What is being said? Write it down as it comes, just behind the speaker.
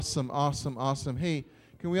Awesome, awesome, awesome. Hey,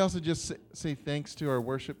 can we also just say thanks to our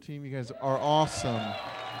worship team? You guys are awesome.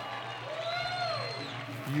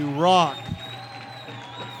 You rock.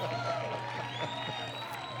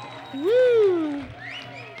 Woo!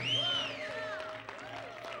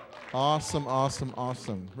 Awesome, awesome,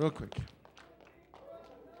 awesome. Real quick.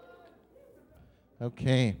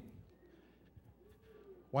 Okay.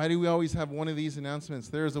 Why do we always have one of these announcements?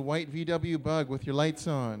 There is a white VW bug with your lights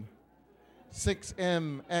on.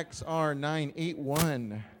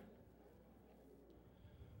 6MXR981.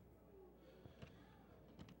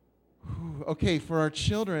 Okay, for our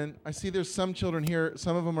children, I see there's some children here.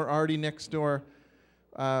 Some of them are already next door.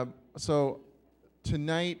 So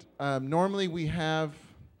tonight, normally we have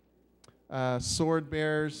sword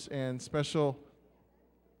bears and special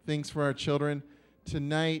things for our children.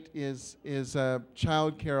 Tonight is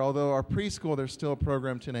child care, although our preschool, there's still a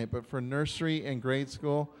program tonight. But for nursery and grade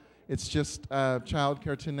school, it's just child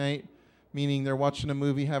care tonight, meaning they're watching a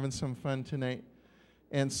movie, having some fun tonight.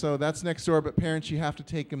 And so that's next door, but parents, you have to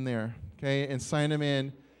take them there, okay, and sign them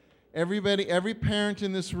in. Everybody, every parent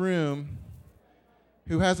in this room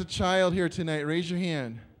who has a child here tonight, raise your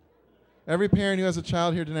hand. Every parent who has a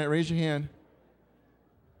child here tonight, raise your hand.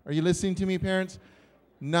 Are you listening to me, parents?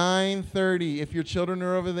 9:30. If your children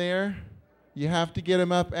are over there, you have to get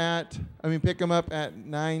them up pick them up at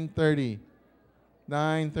 9:30.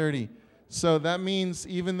 9:30. So that means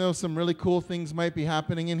even though some really cool things might be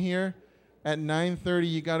happening in here, at 9:30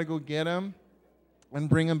 you got to go get them and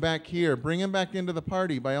bring them back here. Bring them back into the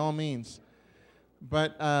party by all means.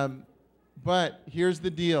 But here's the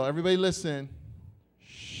deal. Everybody listen.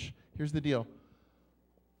 Shh. Here's the deal.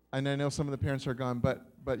 And I know some of the parents are gone,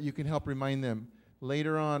 but you can help remind them.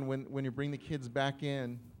 Later on, when you bring the kids back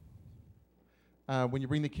in,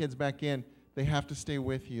 they have to stay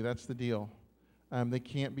with you. That's the deal. They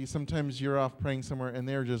can't be. Sometimes you're off praying somewhere, and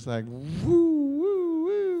they're just like woo, woo,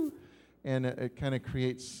 woo, and it kind of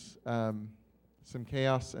creates some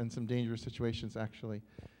chaos and some dangerous situations. Actually,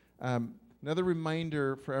 another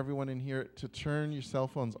reminder for everyone in here to turn your cell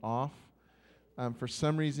phones off. For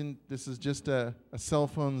some reason, this is just a cell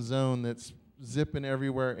phone zone that's zipping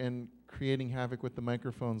everywhere and creating havoc with the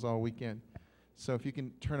microphones all weekend. So if you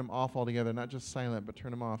can turn them off altogether, not just silent, but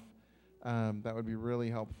turn them off, that would be really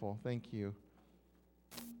helpful. Thank you.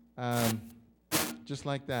 Just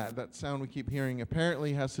like that. That sound we keep hearing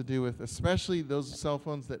apparently has to do with especially those cell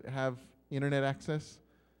phones that have internet access.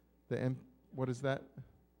 What is that?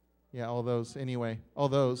 Yeah, all those. Anyway, all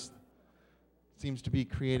those seems to be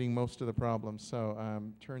creating most of the problems. So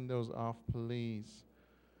turn those off, please.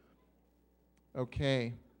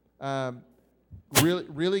 Okay.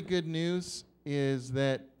 Really good news is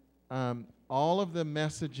that all of the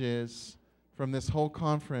messages from this whole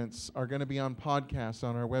conference are going to be on podcasts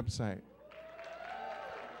on our website.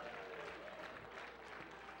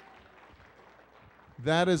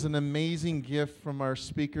 That is an amazing gift from our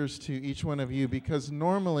speakers to each one of you, because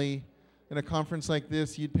normally in a conference like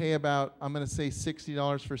this, you'd pay about, I'm going to say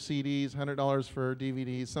 $60 for CDs, $100 for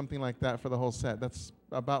DVDs, something like that for the whole set. That's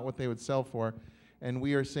about what they would sell for. And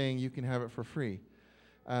we are saying you can have it for free.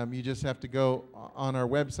 You just have to go on our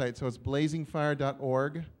website. So it's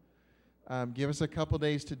blazingfire.org. Give us a couple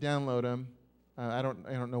days to download them. I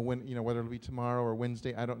don't know when, whether it'll be tomorrow or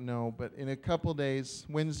Wednesday. I don't know. But in a couple days,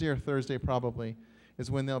 Wednesday or Thursday probably, is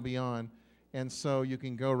when they'll be on. And so you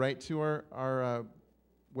can go right to our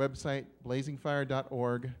website,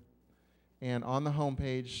 blazingfire.org. And on the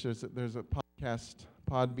homepage, there's a podcast,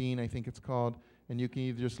 Podbean, I think it's called. And you can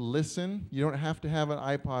either just listen. You don't have to have an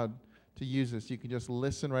iPod to use this. You can just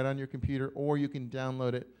listen right on your computer, or you can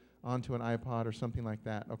download it onto an iPod or something like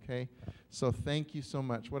that, okay? So thank you so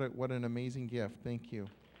much. What an amazing gift. Thank you.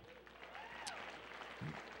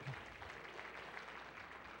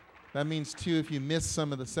 That means, too, if you miss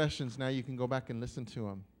some of the sessions, now you can go back and listen to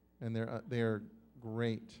them. And they're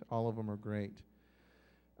great. All of them are great.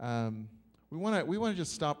 We want to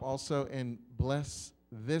just stop also and bless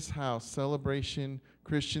this house, Celebration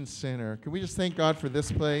Christian Center. Can we just thank God for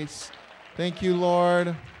this place? Thank you,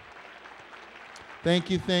 Lord. Thank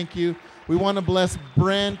you. We want to bless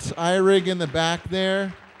Brent Eyrig in the back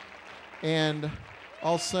there, and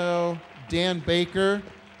also Dan Baker.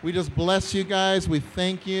 We just bless you guys. We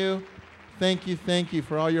thank you. Thank you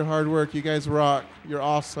for all your hard work. You guys rock. You're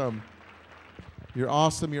awesome. You're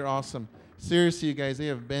awesome. Seriously, you guys, they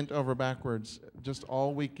have bent over backwards just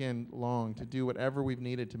all weekend long to do whatever we've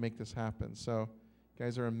needed to make this happen. So, you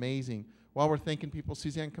guys are amazing. While we're thanking people,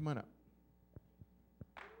 Suzanne, come on up.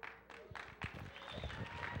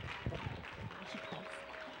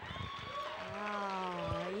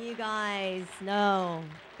 Oh, you guys, no.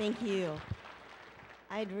 Thank you.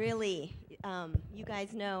 I'd really, you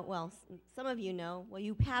guys know, well, some of you know, well,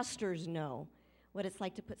 you pastors know what it's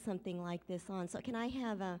like to put something like this on. So can I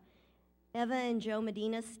have Eva and Joe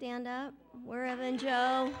Medina stand up? Where Eva and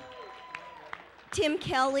Joe? Tim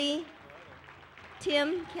Kelly.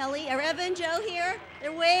 Tim Kelly. Are Eva and Joe here?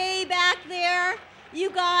 They're way back there. You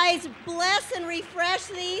guys bless and refresh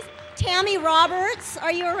these. Tammy Roberts,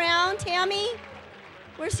 are you around? Tammy?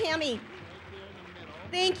 Where's Tammy?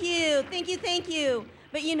 Thank you, thank you, thank you.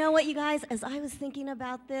 But you know what, you guys? As I was thinking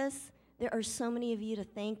about this, there are so many of you to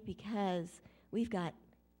thank because we've got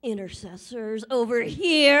intercessors over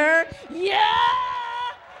here. Yeah!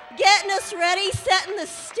 Getting us ready, setting the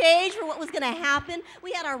stage for what was going to happen.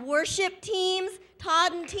 We had our worship teams,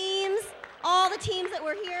 Todd and teams, all the teams that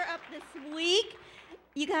were here up this week.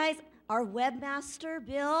 You guys, our webmaster,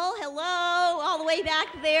 Bill, hello, all the way back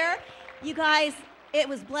there. You guys, it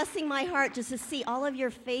was blessing my heart just to see all of your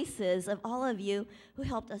faces of all of you who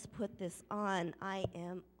helped us put this on. I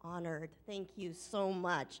am honored. Thank you so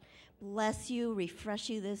much. Bless you, refresh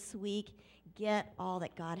you this week. Get all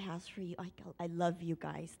that God has for you. I love you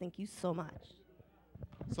guys. Thank you so much.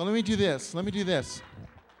 So let me do this.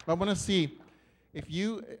 I want to see if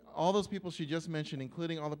you, all those people she just mentioned,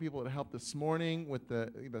 including all the people that helped this morning with the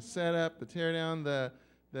setup, the teardown,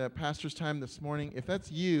 the pastor's time this morning, if that's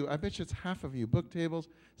you, I bet you it's half of you. Book tables,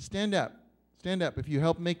 stand up. Stand up if you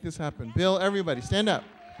help make this happen. Bill, everybody, stand up.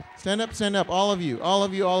 Stand up, stand up. All of you, all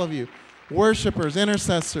of you, all of you. Worshipers,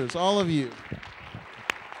 intercessors, all of you.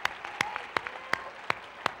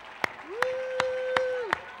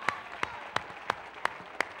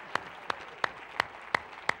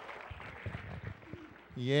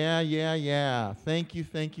 Yeah. Thank you.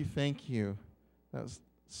 That was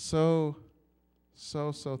so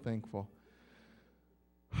thankful.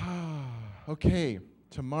 Okay,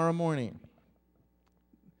 tomorrow morning.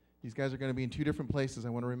 These guys are going to be in two different places. I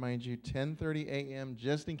want to remind you, 10:30 a.m.,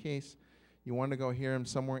 just in case you want to go hear them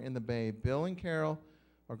somewhere in the Bay. Bill and Carol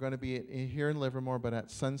are going to be here in Livermore, but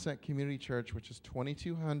at Sunset Community Church, which is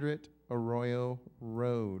 2200 Arroyo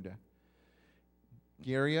Road.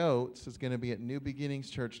 Gary Oates is going to be at New Beginnings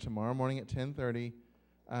Church tomorrow morning at 10:30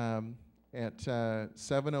 at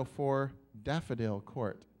 704 Daffodil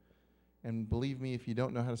Court. And believe me, if you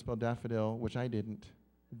don't know how to spell daffodil, which I didn't,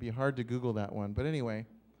 it'd be hard to Google that one. But anyway,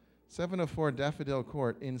 704 Daffodil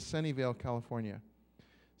Court in Sunnyvale, California.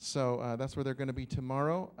 So that's where they're going to be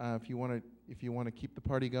tomorrow. If you want to keep the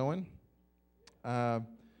party going.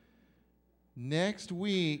 Next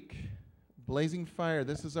week, Blazing Fire.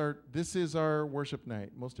 This is our worship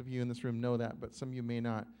night. Most of you in this room know that, but some of you may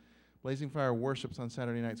not. Blazing Fire worships on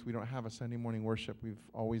Saturday nights. We don't have a Sunday morning worship. We've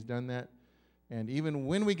always done that. And even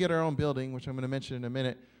when we get our own building, which I'm going to mention in a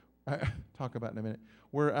minute, talk about in a minute,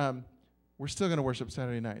 we're still going to worship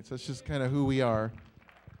Saturday nights. That's just kind of who we are.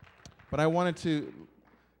 But I wanted to,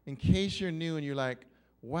 in case you're new and you're like,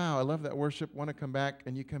 wow, I love that worship, want to come back,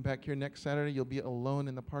 and you come back here next Saturday, you'll be alone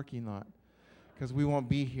in the parking lot because we won't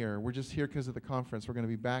be here. We're just here because of the conference. We're going to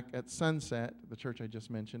be back at Sunset, the church I just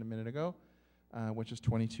mentioned a minute ago, which is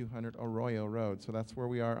 2200 Arroyo Road. So that's where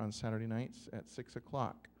we are on Saturday nights at 6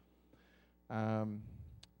 o'clock.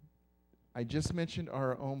 I just mentioned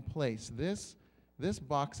our own place. This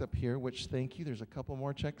box up here, which thank you, there's a couple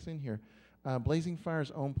more checks in here. Blazing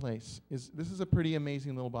Fire's own place. This is a pretty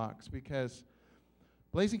amazing little box because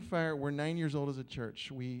Blazing Fire, we're 9 years old as a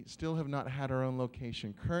church. We still have not had our own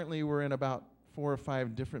location. Currently, we're in about 4 or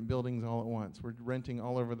 5 different buildings all at once. We're renting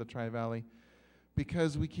all over the Tri-Valley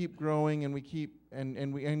because we keep growing and we keep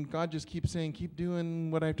and God just keeps saying, keep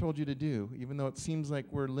doing what I've told you to do. Even though it seems like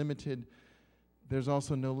we're limited, there's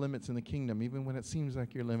also no limits in the kingdom, even when it seems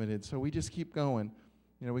like you're limited. So we just keep going.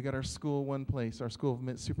 You know, we got our school one place, our school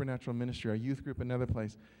of supernatural ministry, our youth group another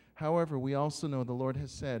place. However, we also know the Lord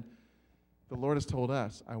has said, the Lord has told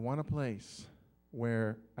us, I want a place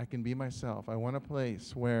where I can be myself. I want a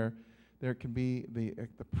place where there can be the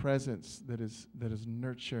presence that is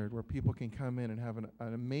nurtured, where people can come in and have an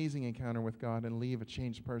amazing encounter with God and leave a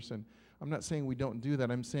changed person. I'm not saying we don't do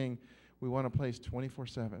that. I'm saying we want a place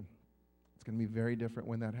 24/7. It's going to be very different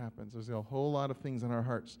when that happens. There's a whole lot of things in our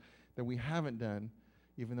hearts that we haven't done,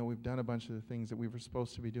 even though we've done a bunch of the things that we were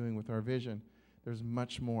supposed to be doing with our vision. There's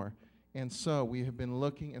much more. And so we have been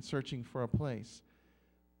looking and searching for a place.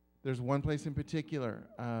 There's one place in particular,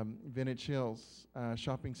 Vintage Hills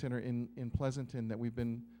Shopping Center in Pleasanton, that we've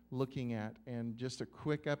been looking at. And just a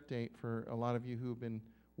quick update for a lot of you who have been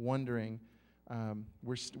wondering,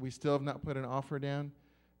 we still have not put an offer down.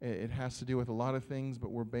 It has to do with a lot of things,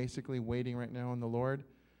 but we're basically waiting right now on the Lord.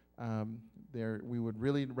 We would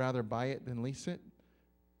really rather buy it than lease it.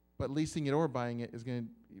 But leasing it or buying it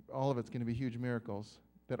all of it's going to be huge miracles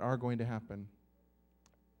that are going to happen.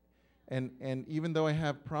 And even though I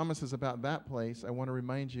have promises about that place, I want to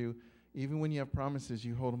remind you, even when you have promises,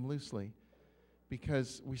 you hold them loosely,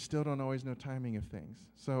 because we still don't always know timing of things.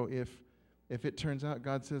 So if it turns out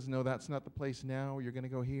God says, no, that's not the place now, you're going to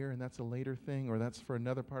go here, and that's a later thing, or that's for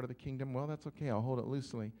another part of the kingdom, well, that's okay. I'll hold it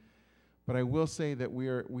loosely. But I will say that we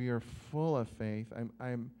are full of faith.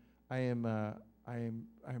 I am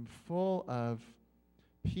full of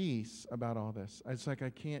peace about all this. It's like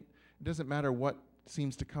it doesn't matter what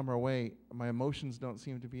seems to come our way. My emotions don't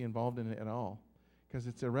seem to be involved in it at all, because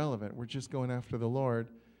it's irrelevant. We're just going after the Lord,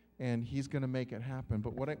 and He's going to make it happen.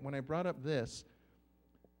 But when I brought up this,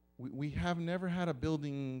 we have never had a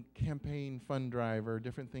building campaign fund drive or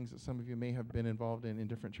different things that some of you may have been involved in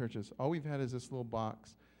different churches. All we've had is this little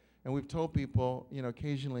box. And we've told people,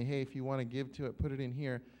 occasionally, hey, if you want to give to it, put it in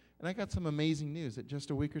here. And I got some amazing news that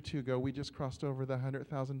just a week or two ago, we just crossed over the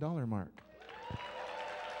 $100,000 mark.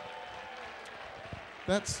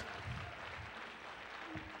 That's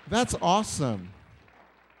awesome.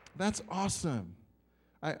 That's awesome.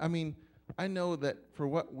 I mean, I know that for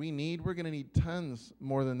what we need, we're going to need tons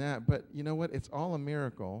more than that. But you know what? It's all a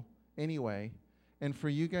miracle anyway. And for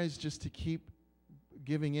you guys just to keep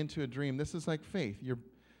giving into a dream, this is like faith. You're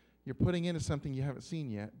putting into something you haven't seen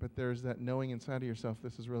yet, but there's that knowing inside of yourself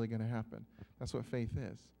this is really going to happen. That's what faith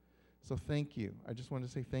is. So thank you. I just wanted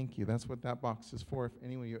to say thank you. That's what that box is for, if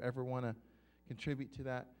anyone you ever want to contribute to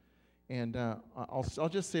that. And I'll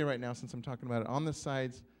just say right now, since I'm talking about it, on the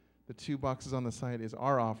sides, the 2 boxes on the side is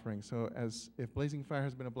our offering. So if Blazing Fire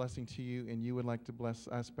has been a blessing to you and you would like to bless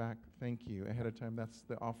us back, thank you ahead of time. That's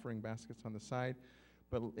the offering baskets on the side.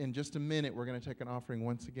 But in just a minute, we're going to take an offering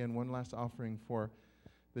once again, one last offering for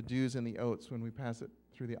the dues and the oats when we pass it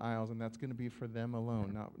through the aisles, and that's going to be for them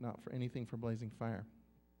alone, not for anything for Blazing Fire.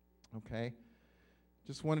 Okay?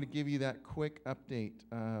 Just wanted to give you that quick update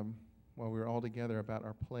while we were all together about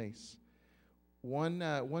our place.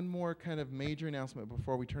 One more kind of major announcement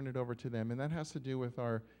before we turn it over to them, and that has to do with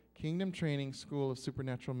our Kingdom Training School of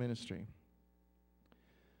Supernatural Ministry.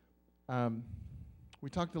 We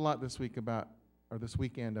talked a lot this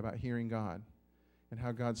weekend about hearing God and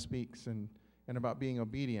how God speaks and about being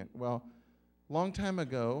obedient. Well, long time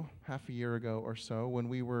ago, half a year ago or so, when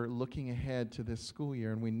we were looking ahead to this school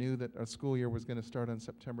year, and we knew that our school year was going to start on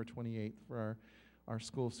September 28th for our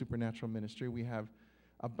School of Supernatural Ministry, we have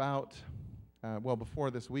about, before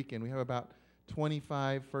this weekend, we have about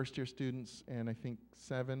 25 first-year students and I think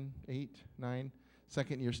 7, 8, 9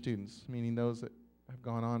 second-year students, meaning those that have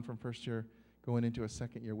gone on from first year going into a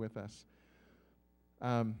second year with us.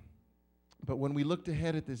 But when we looked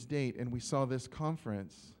ahead at this date and we saw this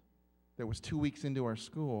conference that was 2 weeks into our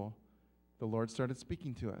school, the Lord started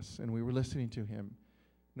speaking to us, and we were listening to Him.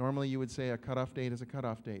 Normally you would say a cutoff date is a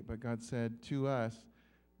cutoff date, but God said to us,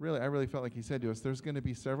 I really felt like He said to us, there's going to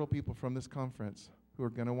be several people from this conference who are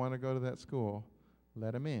going to want to go to that school.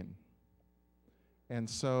 Let them in. And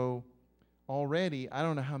so already, I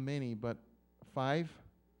don't know how many, but 5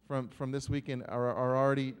 from this weekend are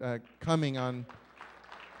already coming on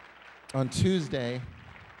Tuesday.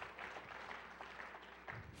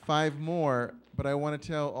 5 more, but I want to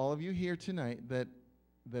tell all of you here tonight that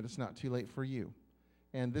it's not too late for you.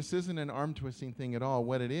 And this isn't an arm-twisting thing at all.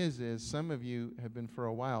 What it is some of you have been for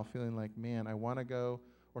a while feeling like, man, I want to go,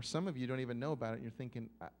 or some of you don't even know about it. You're thinking,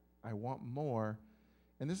 I want more.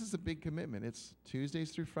 And this is a big commitment. It's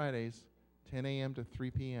Tuesdays through Fridays, 10 a.m. to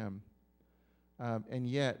 3 p.m. And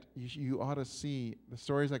yet, you ought to see the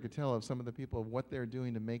stories I could tell of some of the people of what they're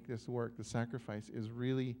doing to make this work. The sacrifice is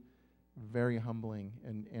really very humbling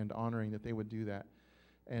and honoring that they would do that.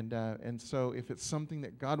 And so if it's something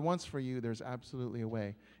that God wants for you, there's absolutely a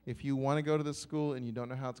way. If you want to go to the school and you don't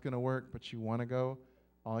know how it's going to work, but you want to go,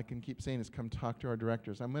 all I can keep saying is come talk to our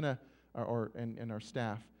directors. I'm going to, and our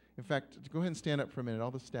staff. In fact, go ahead and stand up for a minute,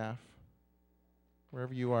 all the staff,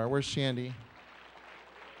 wherever you are. Where's Shandy?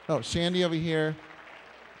 Oh, Shandy over here.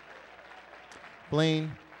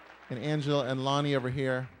 Blaine and Angela and Lonnie over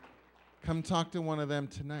here. Come talk to one of them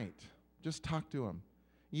tonight. Just talk to them.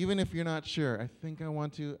 Even if you're not sure, I think I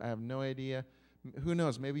want to, I have no idea. Who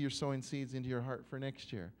knows, maybe you're sowing seeds into your heart for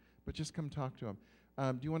next year. But just come talk to them.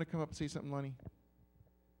 Do you want to come up and say something, Lonnie?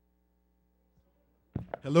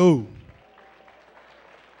 Hello.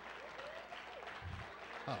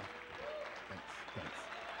 Oh, thanks.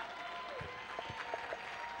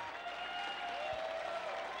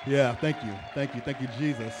 Yeah, thank you,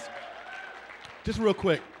 Jesus. Just real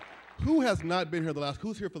quick, who has not been here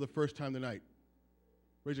who's here for the first time tonight?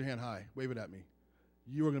 Raise your hand high, wave it at me.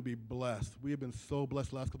 You are going to be blessed. We have been so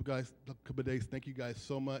blessed the last couple of days. Thank you guys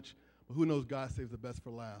so much. But who knows God saves the best for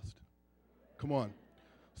last? Come on.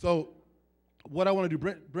 So what I want to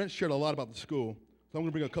do, Brent shared a lot about the school, so I'm going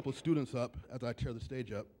to bring a couple of students up as I tear the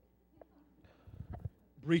stage up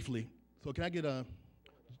briefly. So can I get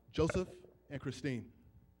Joseph and Christine?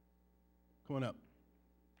 Come on up.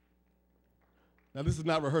 Now, this is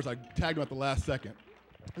not rehearsed. I tagged them at the last second.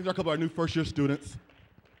 These are a couple of our new first-year students.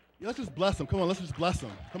 Yeah, let's just bless them. Come on, let's just bless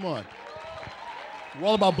them. Come on. We're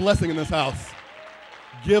all about blessing in this house.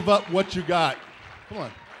 Give up what you got. Come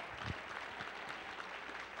on.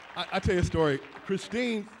 I tell you a story.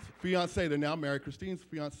 Christine's fiance, they're now married. Christine's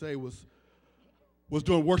fiance was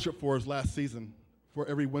doing worship for us last season, for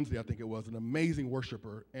every Wednesday, I think it was, an amazing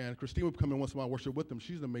worshiper. And Christine would come in once in a while and worship with them.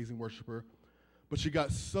 She's an amazing worshiper. But she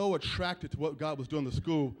got so attracted to what God was doing in the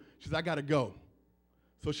school, she said, I got to go.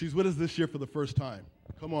 So she's with us this year for the first time.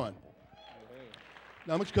 Come on.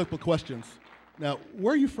 Now, I'm going to ask you a couple of questions. Now,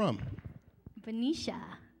 where are you from? Benicia.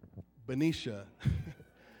 Benicia.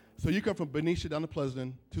 So you come from Benicia down to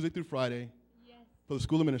Pleasanton, Tuesday through Friday, Yes. for the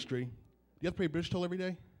School of Ministry. Do you have to pay bridge toll every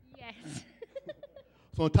day? Yes.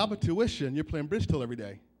 So on top of tuition, you're paying bridge toll every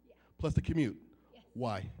day, Yeah. plus the commute. Yes.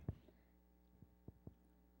 Why?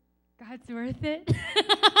 God's worth it.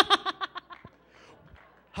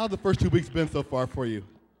 How's the first 2 weeks been so far for you?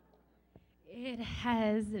 It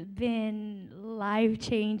has been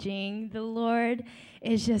life-changing. The Lord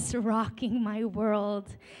is just rocking my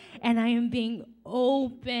world, and I am being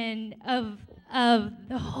open of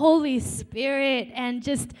the Holy Spirit and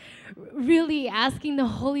just really asking the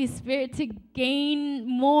Holy Spirit to gain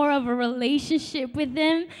more of a relationship with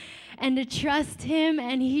Him and to trust Him.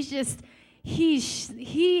 And He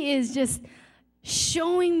is just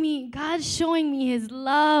showing me, God's showing me His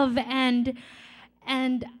love, and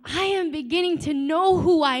I am beginning to know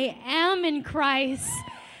who I am in Christ,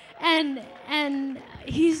 and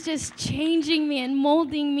He's just changing me and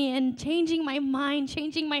molding me and changing my mind,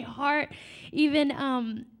 changing my heart. Even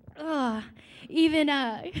I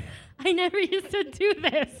never used to do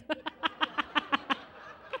this.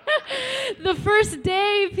 The first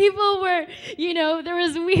day, people were, there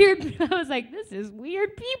was weird, I was like, this is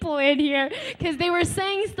weird people in here, because they were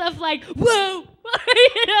saying stuff like, whoa,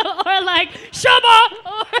 or like, Shama,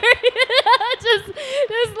 or, just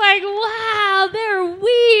like, wow, they're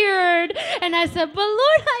weird. And I said, but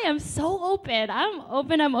Lord, I am so open. I'm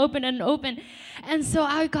open. And so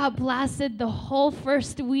I got blasted the whole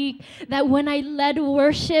first week that when I led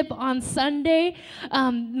worship on Sunday,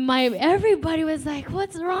 everybody was like,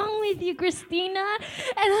 what's wrong with you, Christina?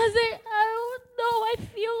 And I was like, I don't know, I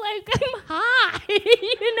feel like I'm high,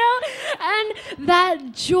 And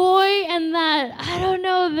that joy and that, I don't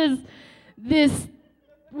know, this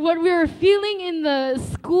what we were feeling in the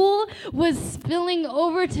school was spilling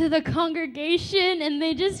over to the congregation, and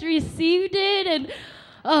they just received it, and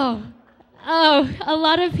oh, a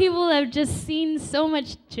lot of people have just seen so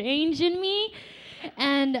much change in me,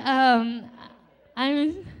 and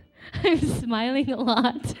I'm smiling a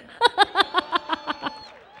lot.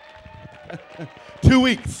 2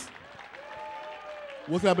 weeks.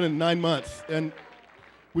 What's happened in 9 months? And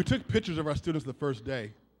we took pictures of our students the first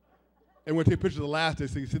day, and we're going to take pictures of the last day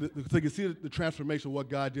so you can see the transformation of what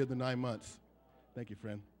God did in the 9 months. Thank you,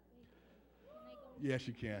 friend. Yes,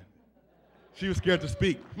 you can. She was scared to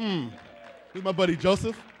speak. Here's my buddy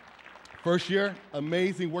Joseph. First year,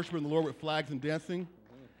 amazing worshiper in the Lord with flags and dancing.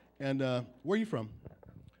 And where are you from?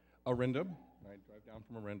 Orinda. I drive down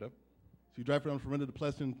from Orinda. So you drive from Orinda to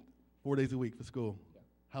Pleasanton 4 days a week for school. Yeah.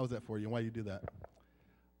 How is that for you, and why do you do that?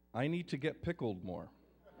 I need to get pickled more.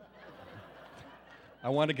 I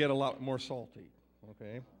want to get a lot more salty,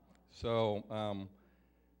 okay? So,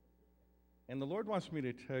 and the Lord wants me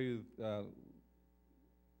to tell you,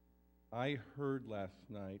 I heard last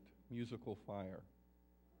night musical fire.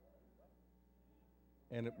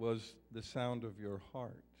 And it was the sound of your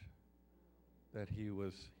heart that He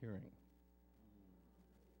was hearing.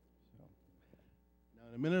 So. Now,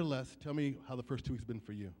 in a minute or less, tell me how the first 2 weeks have been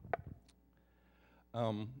for you.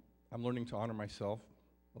 I'm learning to honor myself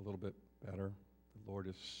a little bit better. The Lord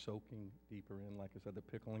is soaking deeper in, like I said, the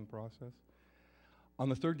pickling process. On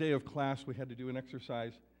the third day of class, we had to do an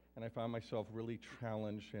exercise, and I found myself really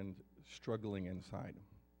challenged and struggling inside.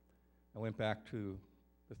 I went back to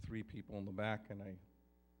the 3 people in the back, and I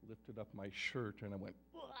lifted up my shirt, and I went,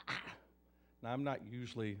 "Wah!" Now, I'm not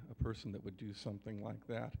usually a person that would do something like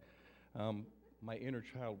that. My inner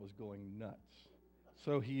child was going nuts.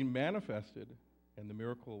 So He manifested, and the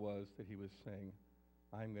miracle was that He was saying,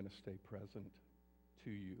 I'm going to stay present to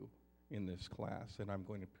you in this class, and I'm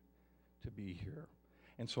going to be here.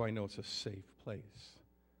 And so I know it's a safe place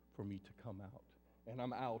for me to come out. And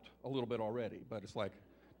I'm out a little bit already, but it's like,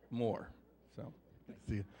 more. So,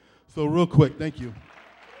 See you. So real quick, thank you.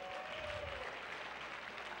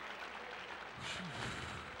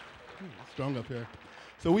 Strong up here.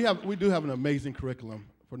 So we do have an amazing curriculum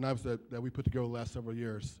for knives that we put together the last several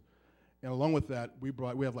years. And along with that, we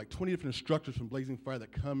have like 20 different instructors from Blazing Fire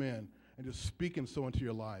that come in and just speak and so into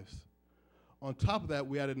your lives. On top of that,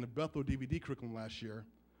 we added in the Bethel DVD curriculum last year,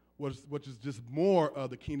 which is just more of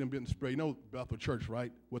the kingdom being spread. You know Bethel Church,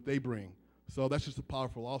 right? What they bring. So that's just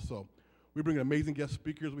powerful also. We bring amazing guest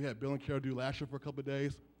speakers. We had Bill and Carol do last year for a couple of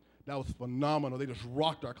days. That was phenomenal. They just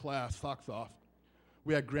rocked our class, socks off.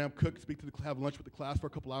 We had Graham Cook have lunch with the class for a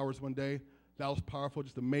couple hours one day. That was powerful,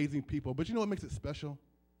 just amazing people. But you know what makes it special?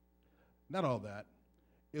 Not all that.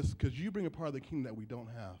 It's because you bring a part of the kingdom that we don't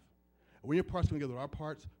have. And when your parts come together with our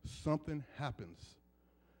parts, something happens.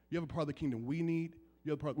 You have a part of the kingdom we need.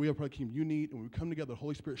 We have a part of the kingdom you need. And when we come together, the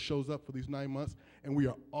Holy Spirit shows up for these 9 months, and we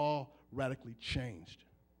are all radically changed.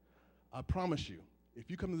 I promise you, if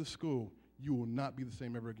you come to this school, you will not be the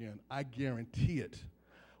same ever again. I guarantee it.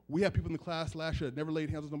 We had people in the class last year that never laid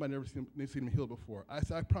hands on nobody, never seen them healed before. I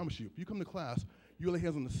said, I promise you, if you come to class, you lay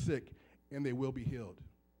hands on the sick, and they will be healed.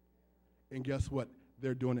 And guess what?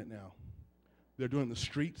 They're doing it now. They're doing it in the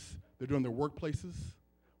streets. They're doing it in their workplaces.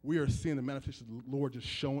 We are seeing the manifestation of the Lord just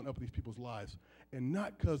showing up in these people's lives. And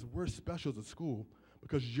not because we're special as a school,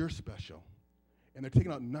 because you're special. And they're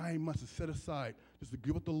taking out 9 months to set aside just to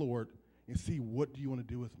give with the Lord and see, what do you want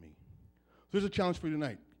to do with me? So there's a challenge for you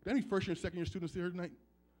tonight. Any first year and second year students here tonight?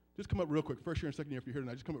 Just come up real quick. First year and second year, if you're here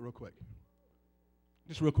tonight, just come up real quick.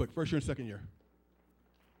 Just real quick. First year and second year.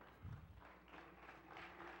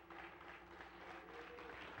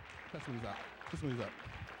 Pass one of these out. Pass one of these out.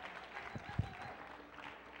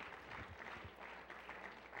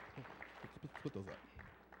 Put those up.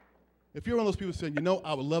 If you're one of those people saying,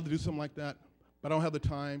 I would love to do something like that, but I don't have the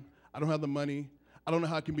time, I don't have the money, I don't know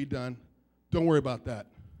how it can be done, don't worry about that.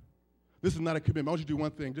 This is not a commitment. I want you to do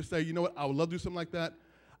one thing. Just say, you know what, I would love to do something like that.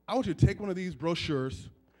 I want you to take one of these brochures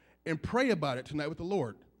and pray about it tonight with the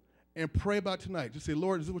Lord. And pray about it tonight. Just say,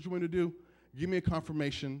 Lord, is this what you want me to do? Give me a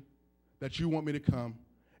confirmation that you want me to come.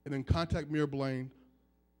 And then contact me or Blaine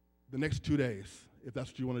the next 2 days, if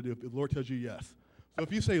that's what you want to do, if the Lord tells you yes. So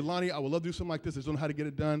if you say, Lonnie, I would love to do something like this, I just don't know how to get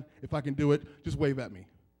it done, if I can do it, just wave at me.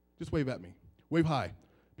 Just wave at me. Wave high.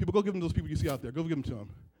 People, go give them those people you see out there. Go give them to them.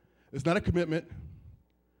 It's not a commitment.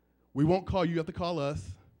 We won't call you. You have to call us.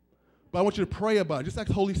 But I want you to pray about it. Just ask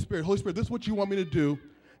Holy Spirit, this is what you want me to do.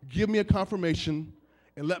 Give me a confirmation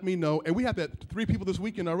and let me know. And we have that 3 people this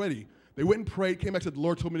weekend already. They went and prayed, came back and said, the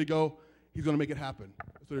Lord told me to go. He's going to make it happen.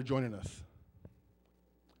 So they're joining us.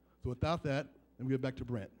 So without that, let me get back to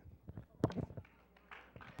Brent.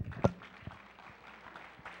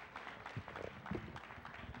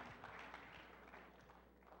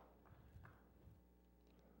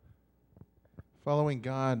 Following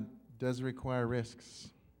God does require risks.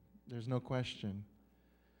 There's no question.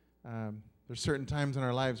 There's certain times in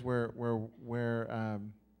our lives where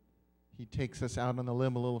He takes us out on the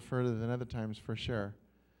limb a little further than other times, for sure.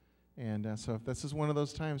 And so if this is one of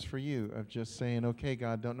those times for you of just saying, okay,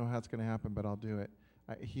 God, don't know how it's going to happen, but I'll do it,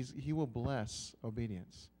 He will bless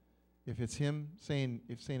obedience. If it's Him saying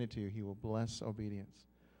it to you, He will bless obedience.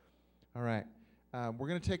 All right. We're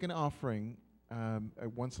going to take an offering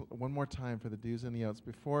one more time for the dues and the oats.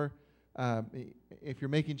 Before, if you're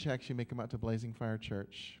making checks, you make them out to Blazing Fire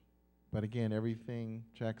Church. But again, everything,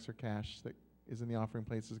 checks or cash that is in the offering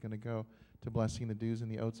place is going to go to blessing the dues and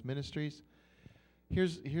the oats ministries.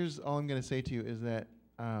 Here's all I'm going to say to you is that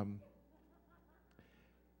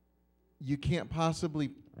you can't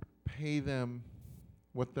possibly pay them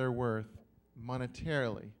what they're worth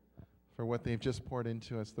monetarily for what they've just poured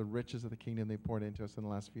into us, the riches of the kingdom they poured into us in the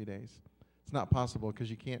last few days. It's not possible because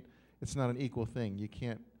it's not an equal thing. You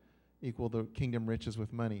can't equal the kingdom riches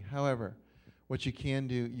with money. However, what you can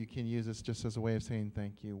do, you can use this just as a way of saying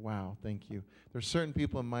thank you. Wow, thank you. There's certain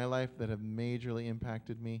people in my life that have majorly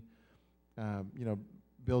impacted me.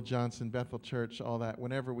 Bill Johnson, Bethel Church, all that.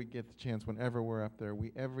 Whenever we get the chance, whenever we're up there,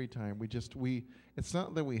 it's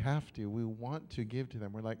not that we have to. We want to give to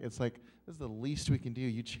them. It's like, this is the least we can do.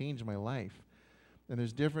 You changed my life. And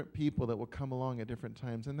there's different people that will come along at different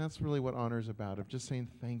times, and that's really what honor is about, of just saying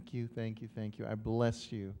thank you, thank you, thank you. I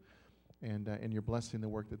bless you, and you're blessing the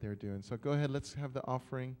work that they're doing. So go ahead, let's have the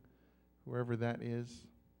offering, wherever that is.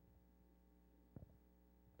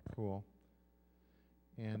 Cool.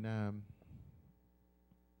 And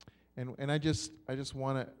I just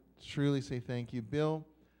want to truly say thank you. Bill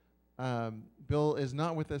is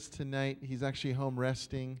not with us tonight. He's actually home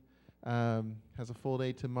resting, has a full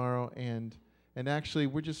day tomorrow, and And actually,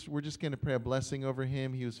 we're just going to pray a blessing over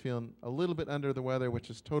him. He was feeling a little bit under the weather, which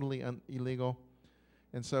is totally illegal.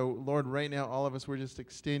 And so, Lord, right now, all of us, we're just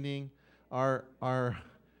extending our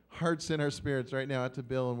hearts and our spirits right now out to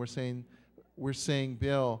Bill, and we're saying,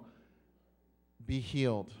 Bill, be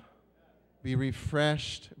healed, be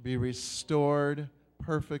refreshed, be restored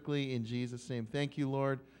perfectly in Jesus' name. Thank you,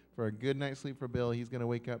 Lord, for a good night's sleep for Bill. He's going to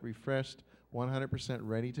wake up refreshed, 100%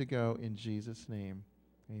 ready to go in Jesus' name.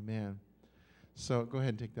 Amen. So go ahead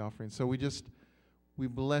and take the offering. So we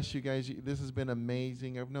bless you guys. This has been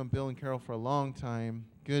amazing. I've known Bill and Carol for a long time.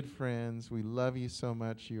 Good friends. We love you so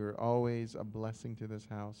much. You're always a blessing to this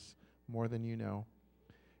house, more than you know.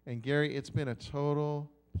 And Gary, it's been a total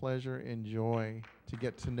pleasure and joy to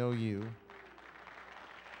get to know you.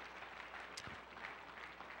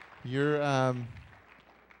 You're,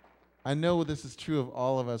 I know this is true of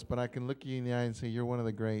all of us, but I can look you in the eye and say you're one of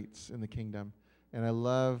the greats in the kingdom. And I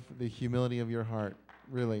love the humility of your heart,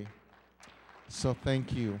 really. So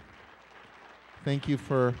thank you. Thank you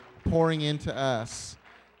for pouring into us.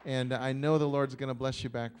 And I know the Lord's going to bless you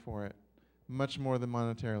back for it, much more than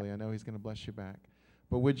monetarily. I know he's going to bless you back.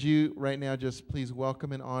 But would you right now just please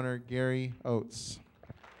welcome and honor Gary Oates.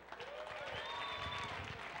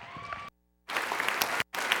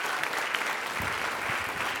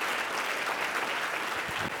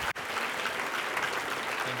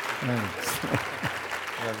 Thanks.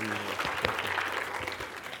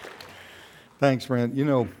 Thanks, Brent. You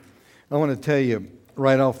know, I want to tell you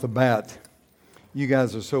right off the bat, you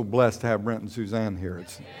guys are so blessed to have Brent and Suzanne here.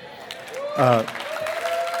 It's,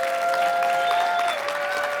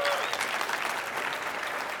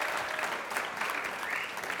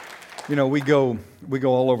 you know, we go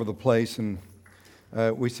all over the place, and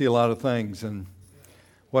we see a lot of things, and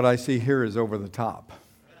what I see here is over the top.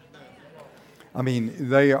 I mean,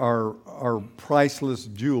 they are priceless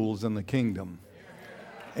jewels in the kingdom.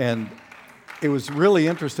 And it was really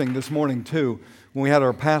interesting this morning, too, when we had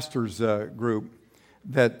our pastors group,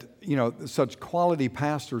 that, you know, such quality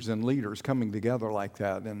pastors and leaders coming together like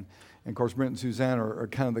that. And of course, Brent and Suzanne are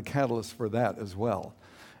kind of the catalyst for that as well.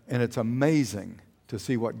 And it's amazing to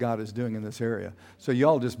see what God is doing in this area. So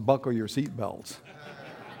y'all just buckle your seatbelts.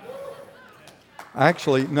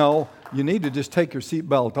 Actually, no, you need to just take your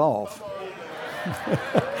seatbelt off.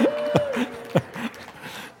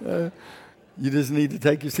 You just need to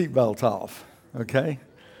take your seatbelt off, okay?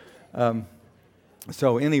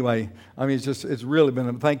 So anyway, I mean, it's really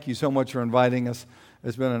been, thank you so much for inviting us.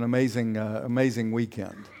 It's been an amazing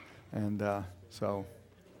weekend. And so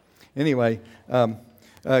anyway,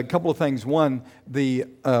 a couple of things. One, the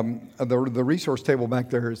resource table back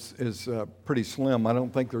there is pretty slim. I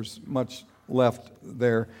don't think there's much left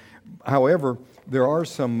there. However, there are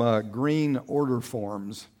some green order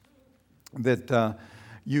forms that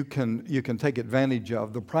you can take advantage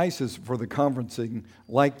of. The prices for the conferencing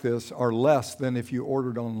like this are less than if you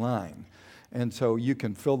ordered online. And so you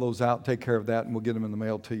can fill those out, take care of that, and we'll get them in the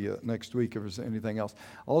mail to you next week if there's anything else.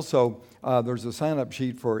 Also, there's a sign-up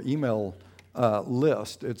sheet for email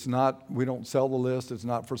list. It's not, we don't sell the list. It's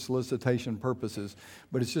not for solicitation purposes,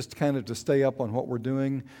 but it's just kind of to stay up on what we're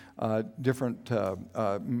doing, different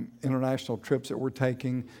international trips that we're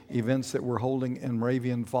taking, events that we're holding in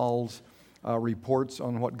Moravian Falls, reports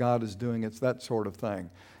on what God is doing. It's that sort of thing.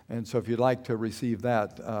 And so if you'd like to receive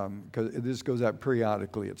that, because this goes out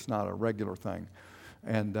periodically, it's not a regular thing.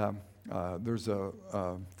 And there's a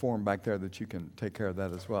form back there that you can take care of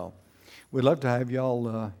that as well. We'd love to have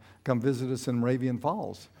y'all come visit us in Moravian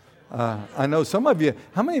Falls. I know some of you,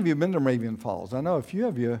 how many of you have been to Moravian Falls? I know a few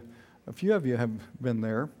of you have been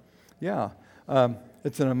there. Yeah,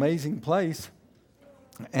 it's an amazing place,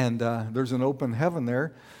 and there's an open heaven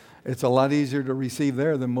there. It's a lot easier to receive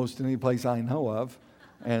there than most any place I know of.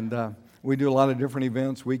 And we do a lot of different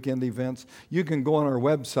events, weekend events. You can go on our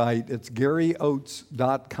website. It's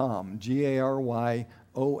GaryOates.com,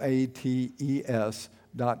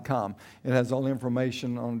 GaryOates.com. It has all the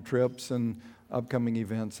information on trips and upcoming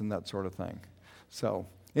events and that sort of thing. So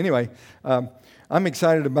anyway, I'm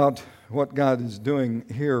excited about what God is doing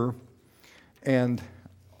here and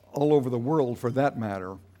all over the world for that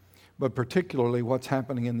matter, but particularly what's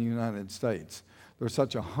happening in the United States. There's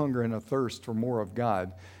such a hunger and a thirst for more of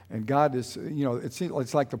God. And God is, you know, it's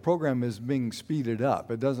like the program is being speeded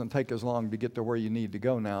up. It doesn't take as long to get to where you need to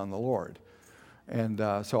go now in the Lord. And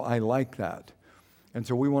so I like that. And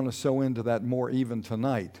so we want to sow into that more even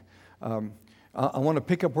tonight. I want to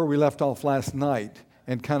pick up where we left off last night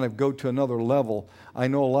and kind of go to another level. I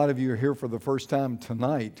know a lot of you are here for the first time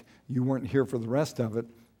tonight. You weren't here for the rest of it.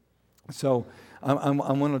 So I'm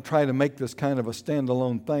going to try to make this kind of a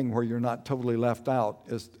standalone thing where you're not totally left out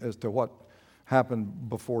as to happen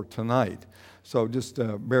before tonight. So just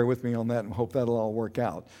bear with me on that and hope that'll all work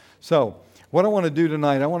out. So what I want to do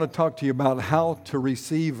tonight, I want to talk to you about how to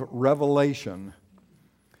receive revelation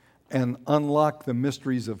and unlock the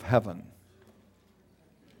mysteries of heaven.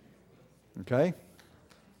 Okay?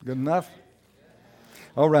 Good enough?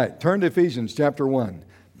 All right, turn to Ephesians chapter 1.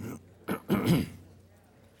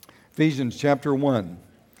 Ephesians chapter 1.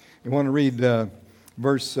 You want to read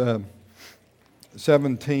verse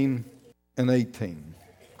 17 and 18.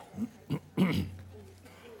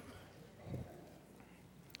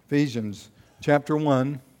 Ephesians chapter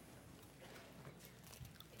 1.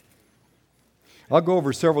 I'll go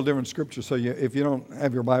over several different scriptures, so if you don't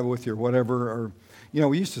have your Bible with you or whatever, or,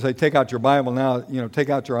 we used to say take out your Bible. Now, take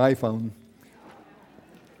out your iPhone.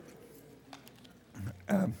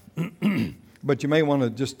 But you may want to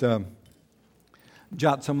just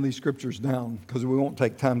jot some of these scriptures down, because we won't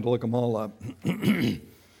take time to look them all up.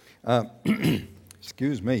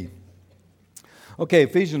 Excuse me. Okay,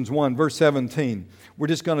 Ephesians 1, verse 17. We're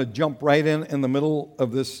just going to jump right in the middle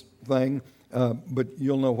of this thing, but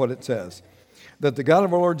you'll know what it says. That the God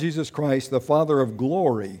of our Lord Jesus Christ, the Father of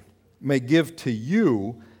glory, may give to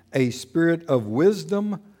you a spirit of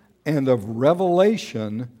wisdom and of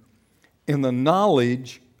revelation in the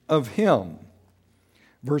knowledge of Him.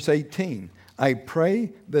 Verse 18. I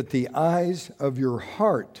pray that the eyes of your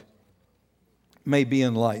heart may be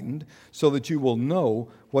enlightened, so that you will know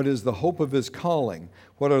what is the hope of His calling,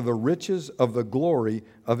 what are the riches of the glory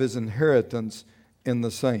of His inheritance in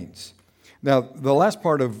the saints. Now, the last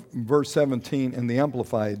part of verse 17 in the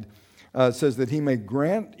Amplified says that He may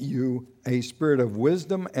grant you a spirit of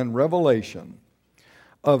wisdom and revelation,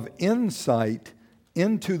 of insight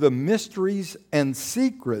into the mysteries and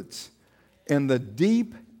secrets and the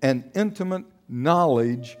deep and intimate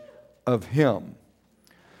knowledge of Him.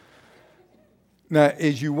 Now,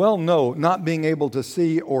 as you well know, not being able to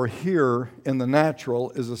see or hear in the natural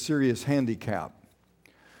is a serious handicap.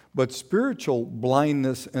 But spiritual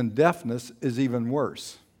blindness and deafness is even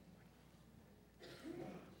worse.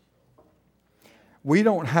 We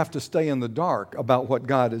don't have to stay in the dark about what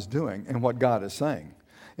God is doing and what God is saying.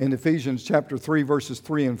 In Ephesians chapter 3, verses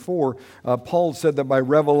 3 and 4, Paul said that by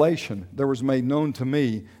revelation there was made known to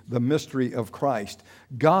me the mystery of Christ.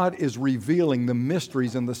 God is revealing the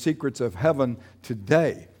mysteries and the secrets of heaven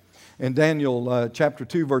today. In Daniel chapter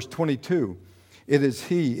 2, verse 22, it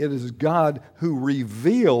is God who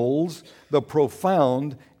reveals the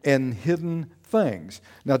profound and hidden things.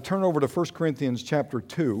 Now turn over to 1 Corinthians chapter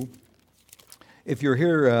 2. If you're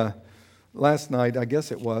here last night, I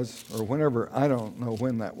guess it was, or whenever, I don't know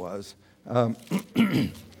when that was,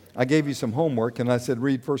 I gave you some homework and I said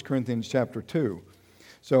read 1 Corinthians chapter 2.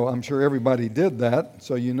 So I'm sure everybody did that,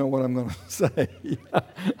 so you know what I'm going to say.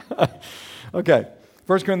 Okay,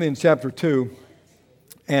 1 Corinthians chapter 2.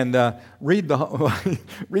 And read the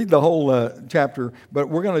whole chapter, but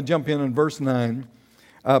we're going to jump in verse 9.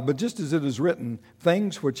 But just as it is written,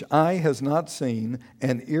 things which eye has not seen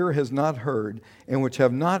and ear has not heard, and which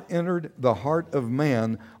have not entered the heart of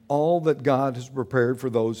man, all that God has prepared for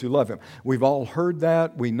those who love Him. We've all heard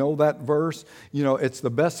that. We know that verse. It's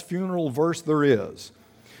the best funeral verse there is.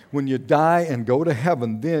 When you die and go to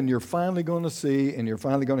heaven, then you're finally going to see and you're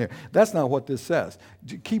finally going to hear. That's not what this says.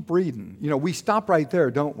 Keep reading. We stop right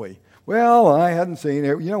there, don't we? Well, I hadn't seen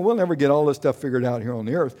it. We'll never get all this stuff figured out here on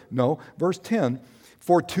the earth. No. Verse 10,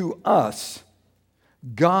 for to us,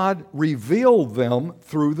 God revealed them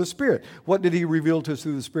through the Spirit. What did He reveal to us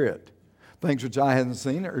through the Spirit? Things which I hadn't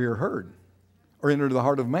seen or ear heard or entered the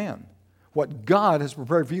heart of man. What God has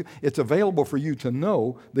prepared for you, it's available for you to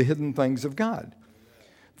know the hidden things of God.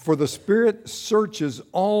 For the Spirit searches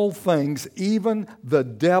all things, even the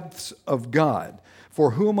depths of God.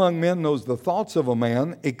 For who among men knows the thoughts of a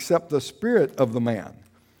man except the spirit of the man,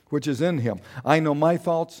 which is in him? I know my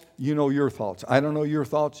thoughts, you know your thoughts. I don't know your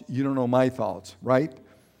thoughts, you don't know my thoughts, right?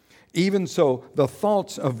 Even so, the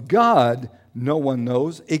thoughts of God no one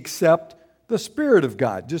knows except the Spirit of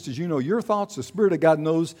God. Just as you know your thoughts, the Spirit of God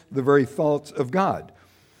knows the very thoughts of God.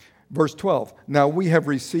 Verse 12, now we have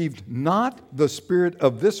received not the spirit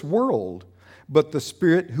of this world, but the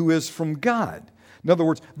Spirit who is from God. In other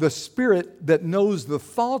words, the Spirit that knows the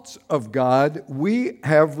thoughts of God we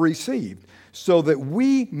have received, so that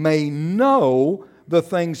we may know the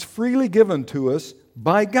things freely given to us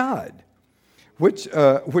by God, which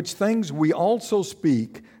things we also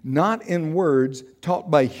speak, not in words taught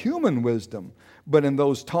by human wisdom, but in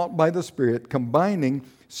those taught by the Spirit, combining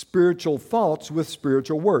spiritual thoughts with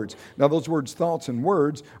spiritual words. Now, those words, thoughts and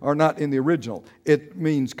words, are not in the original. It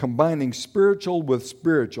means combining spiritual with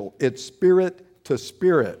spiritual. It's spirit to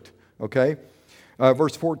spirit, okay?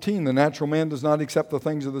 Verse 14, the natural man does not accept the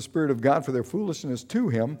things of the Spirit of God, for their foolishness to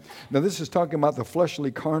him. Now this is talking about the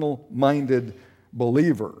fleshly, carnal-minded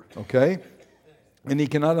believer, okay? And he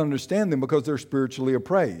cannot understand them because they're spiritually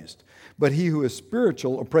appraised. But he who is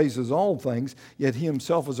spiritual appraises all things, yet he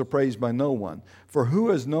himself is appraised by no one. For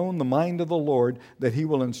who has known the mind of the Lord that he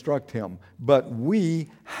will instruct him? But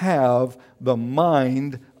we have the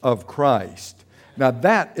mind of Christ. Now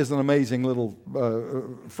that is an amazing little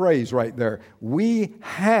phrase right there. We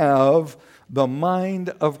have the mind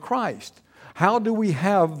of Christ. How do we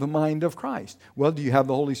have the mind of Christ? Well, do you have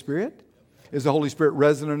the Holy Spirit? Is the Holy Spirit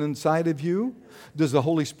resident inside of you? Does the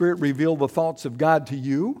Holy Spirit reveal the thoughts of God to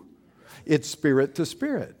you? It's spirit to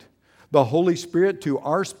spirit. The Holy Spirit to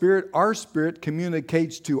our spirit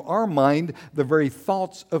communicates to our mind the very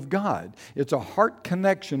thoughts of God. It's a heart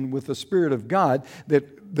connection with the Spirit of God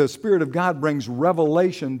that the Spirit of God brings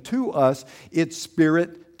revelation to us. It's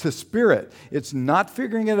spirit to spirit. It's not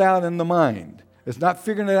figuring it out in the mind. It's not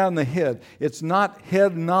figuring it out in the head. It's not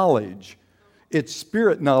head knowledge. It's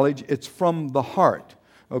spirit knowledge. It's from the heart.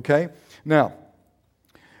 Okay? Now,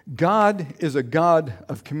 God is a God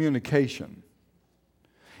of communication,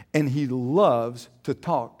 and He loves to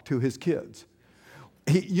talk to His kids.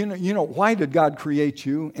 You know, why did God create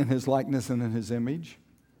you in His likeness and in His image?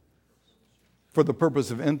 For the purpose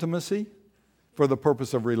of intimacy, for the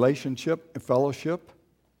purpose of relationship and fellowship.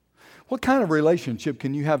 What kind of relationship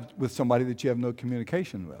can you have with somebody that you have no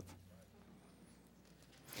communication with?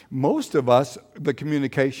 Most of us, the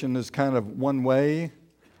communication is kind of one way,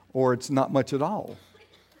 or it's not much at all.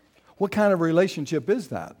 What kind of relationship is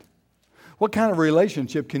that? What kind of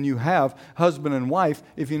relationship can you have, husband and wife,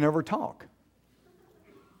 if you never talk?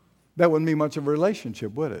 That wouldn't be much of a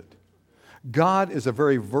relationship, would it? God is a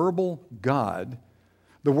very verbal God.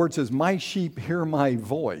 The word says, my sheep hear my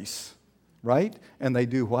voice, right? And they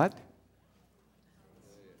do what?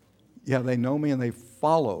 Yeah, they know me and they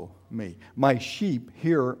follow me. My sheep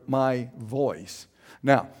hear my voice.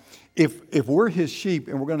 Now, if we're His sheep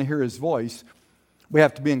and we're going to hear His voice, we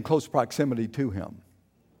have to be in close proximity to Him,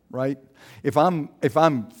 right? If I'm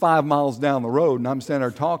 5 miles down the road and I'm standing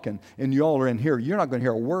there talking and you all are in here, you're not going to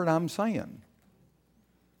hear a word I'm saying.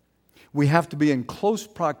 We have to be in close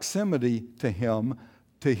proximity to Him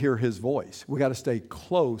to hear His voice. We got to stay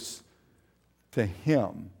close to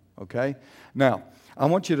Him, okay? Now, I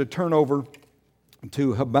want you to turn over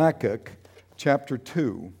to Habakkuk chapter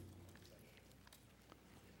 2.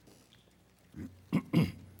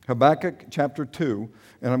 Habakkuk chapter 2,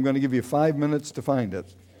 and I'm going to give you 5 minutes to find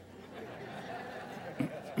it.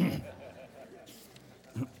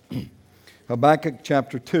 Habakkuk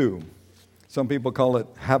chapter 2. Some people call it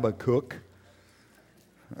Habakkuk,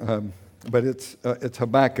 but it's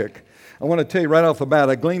Habakkuk. I want to tell you right off the bat,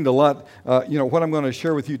 I gleaned a lot, what I'm going to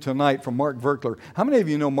share with you tonight from Mark Verkler. How many of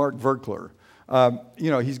you know Mark Verkler?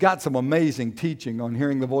 He's got some amazing teaching on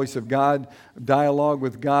hearing the voice of God, dialogue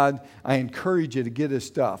with God. I encourage you to get his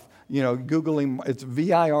stuff. Google him. It's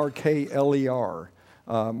Virkler,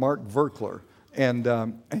 Mark Verkler. And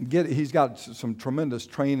he's got some tremendous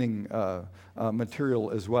training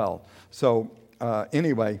material as well. So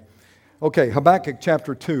anyway, okay, Habakkuk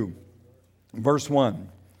chapter 2, verse 1.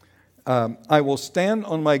 I will stand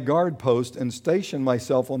on my guard post and station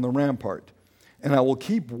myself on the rampart, and I will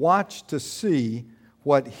keep watch to see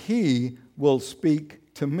what He will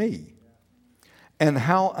speak to me, and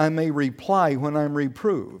how I may reply when I'm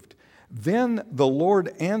reproved. Then the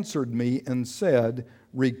Lord answered me and said,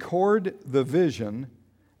 record the vision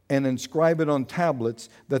and inscribe it on tablets,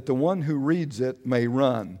 that the one who reads it may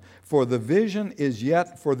run. For the vision is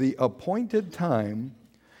yet for the appointed time.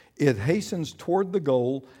 It hastens toward the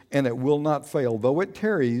goal, and it will not fail. Though it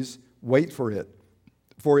tarries, wait for it.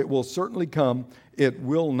 For it will certainly come. It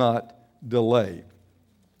will not delay.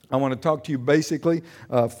 I want to talk to you basically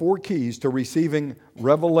 4 keys to receiving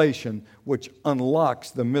revelation, which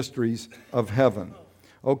unlocks the mysteries of heaven.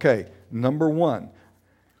 Okay, number 1.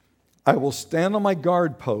 I will stand on my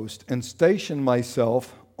guard post and station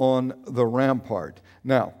myself on the rampart.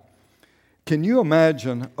 Now, can you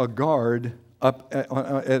imagine a guard up at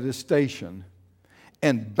a station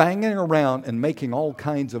and banging around and making all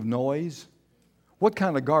kinds of noise? What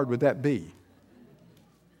kind of guard would that be?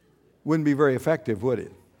 Wouldn't be very effective, would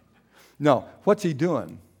it? No. What's he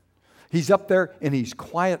doing? He's up there and he's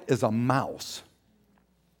quiet as a mouse.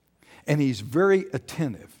 And he's very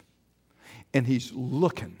attentive. And he's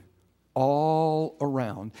looking all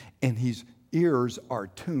around, and his ears are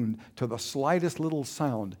tuned to the slightest little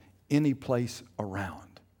sound any place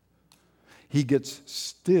around. He gets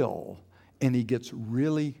still and he gets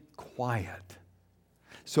really quiet.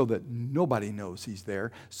 so that nobody knows he's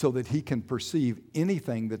there, so that he can perceive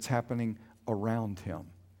anything that's happening around him.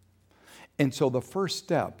 And so the first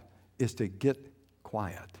step is to get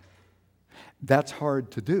quiet. That's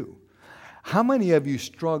hard to do. How many of you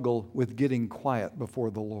struggle with getting quiet before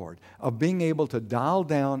the Lord? Of being able to dial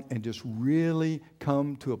down and just really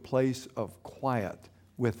come to a place of quiet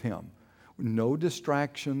with Him. No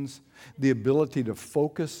distractions, the ability to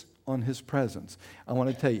focus on His presence. I want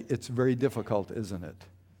to tell you, it's very difficult, isn't it?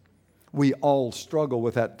 We all struggle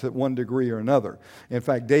with that to one degree or another. In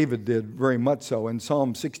fact, David did very much so. In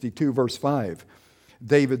Psalm 62, verse 5,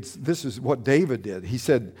 this is what David did.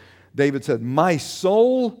 David said, "My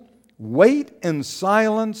soul, wait in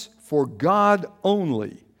silence for God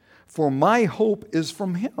only, for my hope is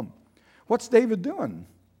from Him." What's David doing?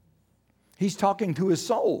 He's talking to his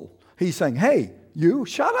soul. He's saying, "Hey, you,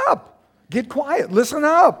 shut up. Get quiet. Listen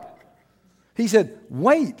up." He said,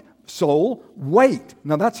 "Wait, soul, wait."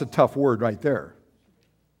 Now, that's a tough word right there.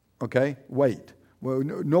 Okay? Wait. Well,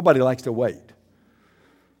 nobody likes to wait.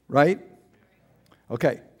 Right?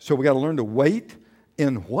 Okay, so we got to learn to wait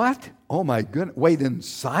in what? Oh my goodness. Wait in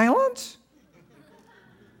silence?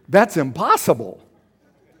 That's impossible.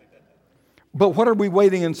 But what are we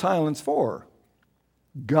waiting in silence for?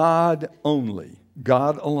 God only.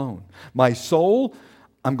 God alone. My soul,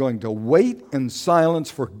 I'm going to wait in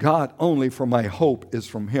silence for God only, for my hope is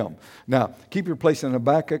from Him. Now, keep your place in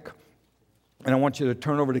Habakkuk, and I want you to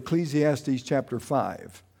turn over to Ecclesiastes chapter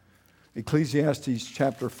 5. Ecclesiastes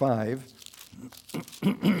chapter 5.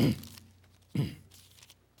 In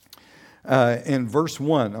verse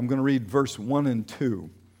 1, I'm going to read verse 1 and 2.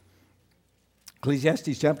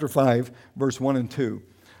 Ecclesiastes chapter 5, verse 1 and 2.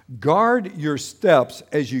 "Guard your steps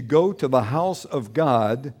as you go to the house of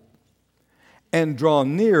God, and draw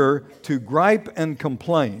near to gripe and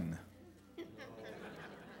complain."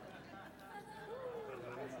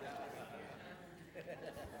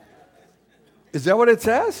 Is that what it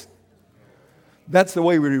says? That's the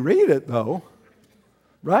way we read it, though.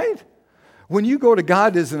 Right? When you go to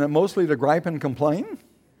God, isn't it mostly to gripe and complain?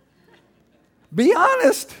 Be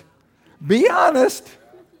honest. Be honest.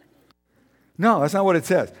 No, that's not what it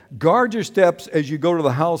says. Guard your steps as you go to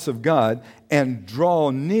the house of God and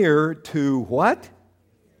draw near to what?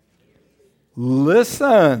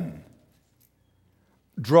 Listen.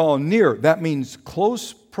 Draw near. That means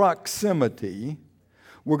close proximity.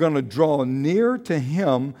 We're going to draw near to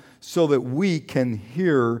Him so that we can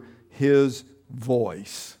hear His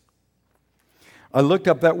voice. I looked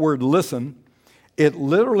up that word listen. It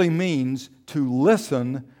literally means to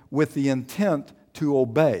listen with the intent to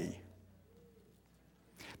obey.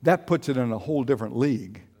 That puts it in a whole different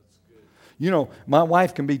league. You know, my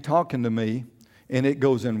wife can be talking to me, and it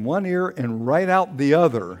goes in one ear and right out the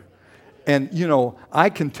other. And, you know, I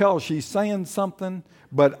can tell she's saying something,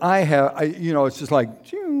 but it's just like,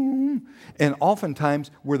 "Choo." And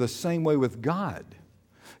oftentimes we're the same way with God.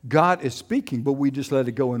 God is speaking, but we just let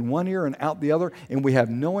it go in one ear and out the other, and we have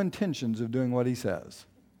no intentions of doing what He says.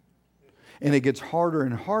 And it gets harder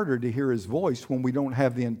and harder to hear His voice when we don't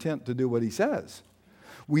have the intent to do what He says.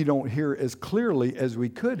 We don't hear as clearly as we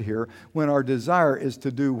could hear when our desire is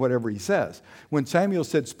to do whatever He says. When Samuel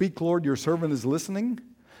said, "Speak, Lord, your servant is listening,"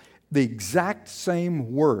 the exact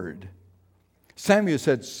same word. Samuel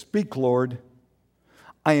said, "Speak, Lord,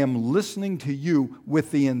 I am listening to you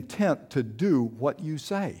with the intent to do what you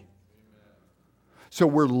say." So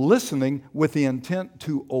we're listening with the intent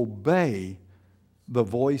to obey the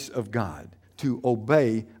voice of God, to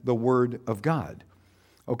obey the Word of God.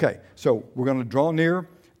 Okay, so we're going to draw near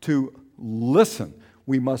to listen.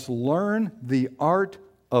 We must learn the art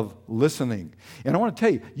of listening. And I want to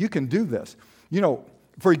tell you, you can do this. You know,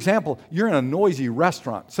 for example, you're in a noisy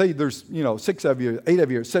restaurant. Say there's, 6 of you, 8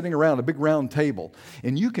 of you sitting around a big round table,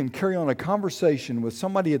 and you can carry on a conversation with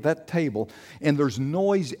somebody at that table, and there's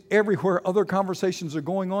noise everywhere other conversations are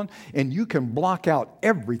going on, and you can block out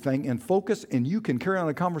everything and focus, and you can carry on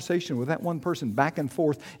a conversation with that one person back and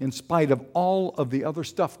forth in spite of all of the other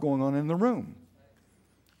stuff going on in the room.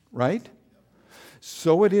 Right?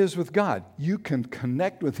 So it is with God. You can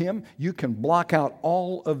connect with Him. You can block out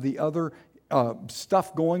all of the other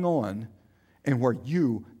stuff going on, and where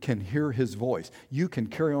you can hear His voice. You can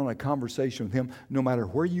carry on a conversation with Him no matter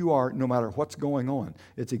where you are, no matter what's going on.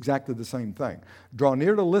 It's exactly the same thing. Draw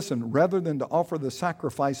near to listen rather than to offer the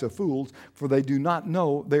sacrifice of fools, for they do not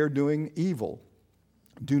know they are doing evil.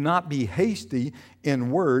 Do not be hasty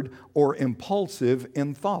in word or impulsive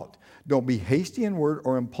in thought. Don't be hasty in word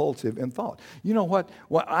or impulsive in thought. You know what?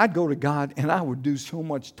 Well, I'd go to God and I would do so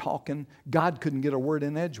much talking, God couldn't get a word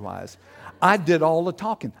in edgewise. I did all the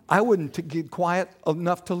talking. I wouldn't get quiet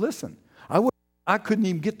enough to listen. I wouldn't I couldn't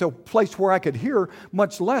even get to a place where I could hear,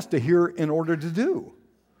 much less to hear in order to do.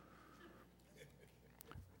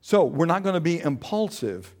 So we're not going to be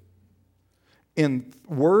impulsive in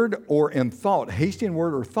word or in thought, hasty in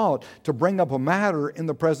word or thought, to bring up a matter in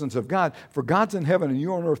the presence of God. For God's in heaven and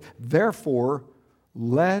you're on earth. Therefore,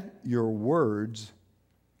 let your words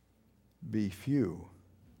be few.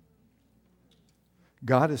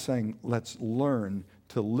 God is saying, let's learn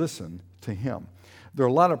to listen to Him. There are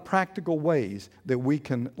a lot of practical ways that we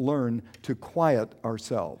can learn to quiet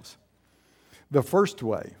ourselves. The first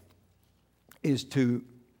way is to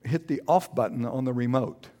hit the off button on the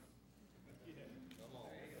remote.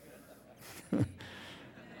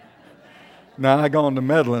 Now I go on to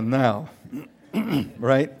meddling now,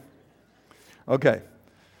 right? Okay,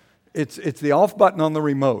 it's the off button on the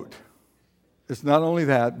remote. It's not only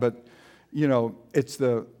that, but you know, it's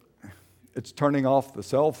turning off the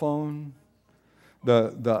cell phone,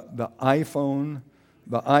 the iPhone,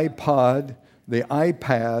 the iPod, the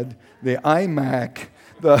iPad, the iMac.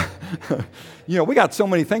 You know, we got so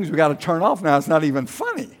many things we got to turn off now. It's not even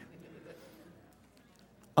funny.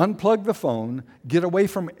 Unplug the phone, get away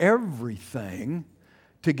from everything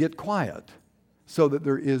to get quiet so that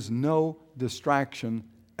there is no distraction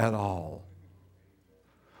at all.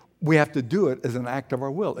 We have to do it as an act of our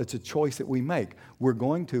will. It's a choice that we make. We're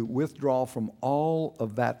going to withdraw from all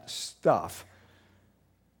of that stuff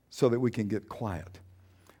so that we can get quiet.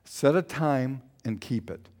 Set a time and keep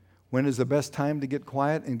it. When is the best time to get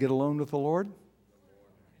quiet and get alone with the Lord?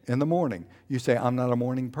 In the morning. You say, I'm not a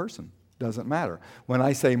morning person. Doesn't matter. When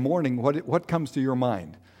I say morning, what comes to your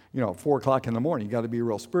mind? You know, 4 o'clock in the morning, you got to be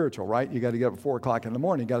real spiritual, right? You got to get up at 4 o'clock in the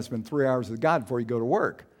morning. You got to spend 3 hours with God before you go to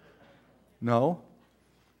work. No.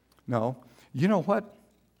 You know what?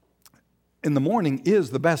 In the morning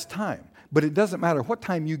is the best time. But it doesn't matter what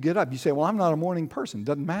time you get up. You say, well, I'm not a morning person.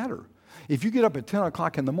 Doesn't matter. If you get up at 10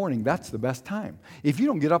 o'clock in the morning, that's the best time. If you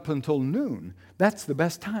don't get up until noon, that's the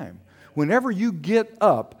best time. Whenever you get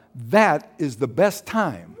up, that is the best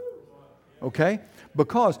time. Okay?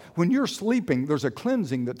 Because when you're sleeping, there's a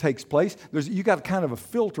cleansing that takes place. You got kind of a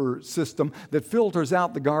filter system that filters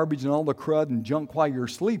out the garbage and all the crud and junk while you're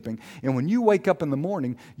sleeping. And when you wake up in the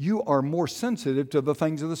morning, you are more sensitive to the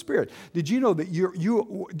things of the Spirit. Did you know that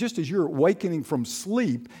you just as you're awakening from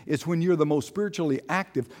sleep, it's when you're the most spiritually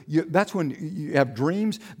active. That's when you have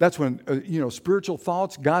dreams. That's when spiritual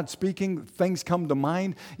thoughts, God speaking, things come to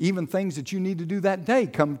mind. Even things that you need to do that day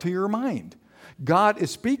come to your mind. God is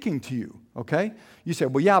speaking to you, okay? You say,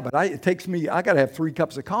 well, yeah, but I got to have 3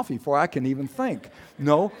 cups of coffee before I can even think.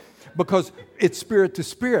 No, because it's spirit to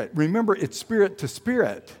spirit. Remember, it's spirit to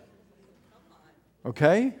spirit,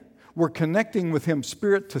 okay? We're connecting with Him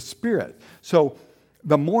spirit to spirit. So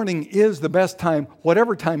the morning is the best time,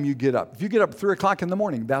 whatever time you get up. If you get up at 3 o'clock in the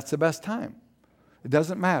morning, that's the best time. It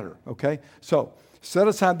doesn't matter, okay? So set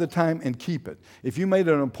aside the time and keep it. If you made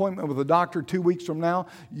an appointment with a doctor 2 weeks from now,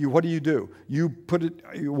 what do? You put it,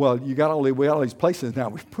 well, we got all these places now.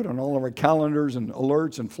 We put on all of our calendars and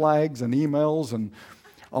alerts and flags and emails and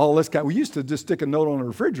all this kind. We used to just stick a note on the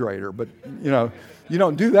refrigerator, but you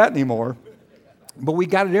don't do that anymore. But we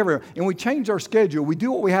got it everywhere. And we change our schedule. We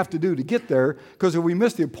do what we have to do to get there, because if we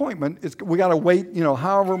miss the appointment, we got to wait,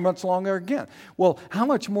 however much longer again. Well, how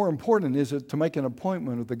much more important is it to make an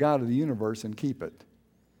appointment with the God of the universe and keep it?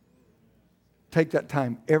 Take that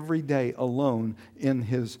time every day alone in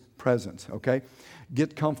His presence, okay?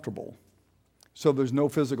 Get comfortable so there's no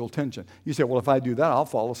physical tension. You say, well, if I do that, I'll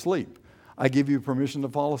fall asleep. I give you permission to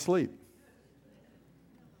fall asleep.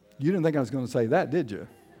 You didn't think I was going to say that, did you?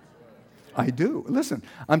 I do. Listen,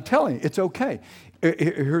 I'm telling you, it's okay.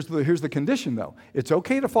 Here's the condition, though. It's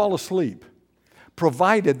okay to fall asleep,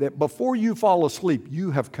 provided that before you fall asleep,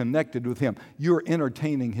 you have connected with Him. You're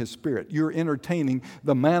entertaining His Spirit. You're entertaining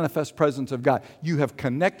the manifest presence of God. You have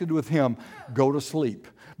connected with Him. Go to sleep.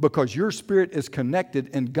 Because your spirit is connected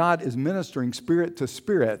and God is ministering spirit to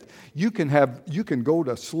spirit. You can go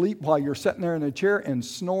to sleep while you're sitting there in a chair and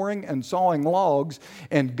snoring and sawing logs,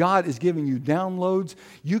 and God is giving you downloads.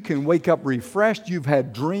 You can wake up refreshed. You've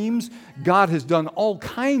had dreams. God has done all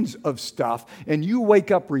kinds of stuff, and you wake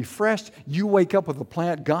up refreshed. You wake up with a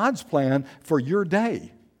plan, God's plan for your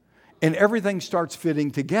day. And everything starts fitting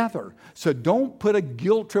together. So don't put a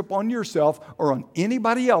guilt trip on yourself or on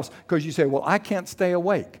anybody else because you say, well, I can't stay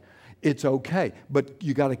awake. It's okay. But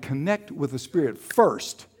you got to connect with the Spirit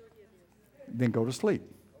first, then go to sleep.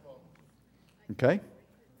 Okay?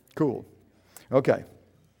 Cool. Okay,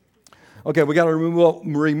 we got to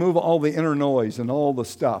remove all the inner noise and all the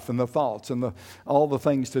stuff and the thoughts and all the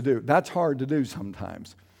things to do. That's hard to do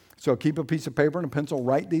sometimes. So keep a piece of paper and a pencil,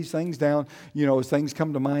 write these things down, as things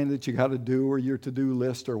come to mind that you got to do, or your to-do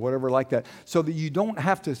list or whatever like that, so that you don't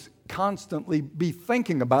have to constantly be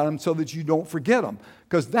thinking about them, so that you don't forget them,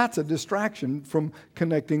 because that's a distraction from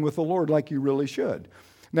connecting with the Lord like you really should.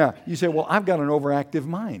 Now, you say, well, I've got an overactive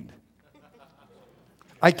mind.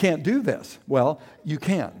 I can't do this. Well, you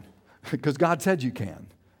can, because God said you can.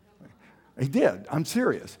 He did. I'm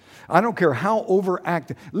serious. I don't care how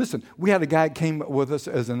overactive. Listen, we had a guy came with us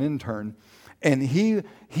as an intern, and he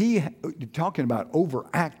talking about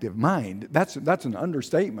overactive mind. That's an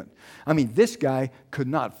understatement. I mean, this guy could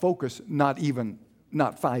not focus not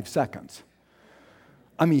 5 seconds.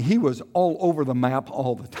 I mean, he was all over the map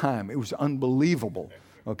all the time. It was unbelievable.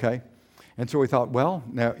 Okay, and so we thought, well,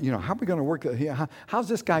 now how are we going to work? How's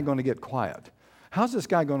this guy going to get quiet? How's this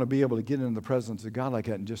guy going to be able to get into the presence of God like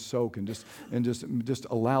that and just soak and just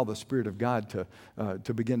allow the Spirit of God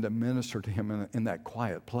to begin to minister to him in that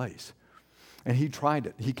quiet place? And he tried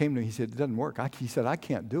it. He came to me. He said, it doesn't work. He said, I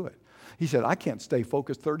can't do it. He said, I can't stay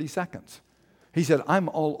focused 30 seconds. He said, I'm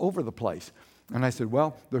all over the place. And I said,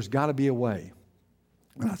 well, there's got to be a way.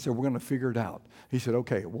 And I said, we're going to figure it out. He said,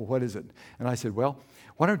 okay, well, what is it? And I said, well,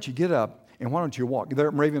 why don't you get up and why don't you walk? There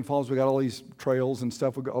at Raven Falls, we got all these trails and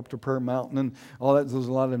stuff. We go up to Prayer Mountain and all that. There's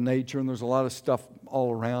a lot of nature and there's a lot of stuff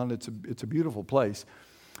all around. It's a beautiful place.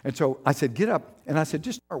 And so I said, get up. And I said,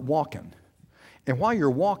 just start walking. And while you're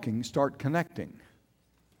walking, start connecting.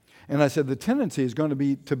 And I said, the tendency is going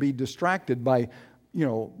to be distracted by,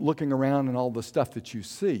 looking around and all the stuff that you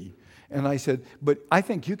see. And I said, but I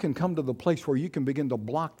think you can come to the place where you can begin to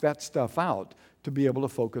block that stuff out to be able to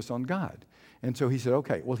focus on God. And so he said,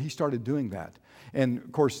 okay. Well, he started doing that. And,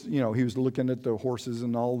 of course, he was looking at the horses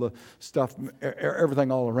and all the stuff,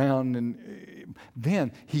 everything all around. And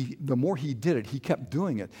then the more he did it, he kept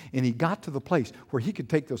doing it. And he got to the place where he could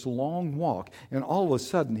take this long walk. And all of a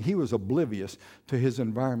sudden, he was oblivious to his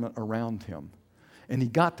environment around him. And he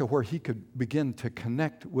got to where he could begin to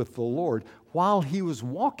connect with the Lord while he was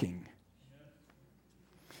walking.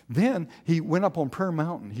 Then he went up on Prayer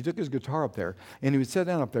Mountain. He took his guitar up there, and he would sit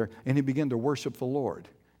down up there, and he began to worship the Lord.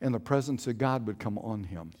 And the presence of God would come on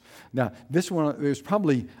him. Now, this one, it was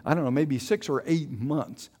probably, maybe 6 or 8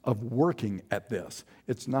 months of working at this.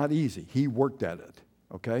 It's not easy. He worked at it,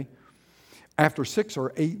 okay? After 6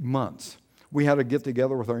 or 8 months, we had to get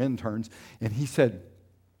together with our interns, and he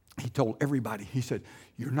told everybody, he said,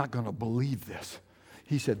 you're not going to believe this.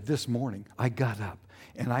 He said, this morning, I got up.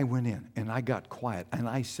 And I went in, and I got quiet, and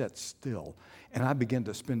I sat still, and I began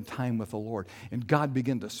to spend time with the Lord. And God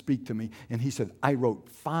began to speak to me, and he said, I wrote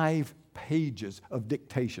 5 pages of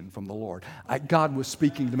dictation from the Lord. God was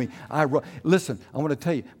speaking to me. Listen, I want to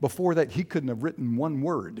tell you, before that, he couldn't have written one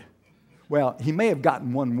word. Well, he may have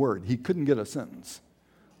gotten one word. He couldn't get a sentence,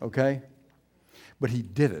 okay? But he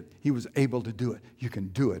did it. He was able to do it. You can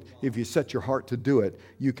do it. If you set your heart to do it,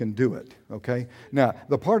 you can do it, okay? Now,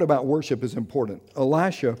 the part about worship is important.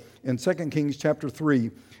 Elisha, in 2 Kings chapter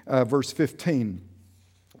 3, verse 15,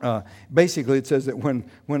 basically it says that when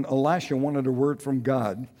Elisha wanted a word from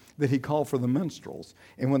God, that he called for the minstrels.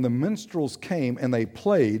 And when the minstrels came and they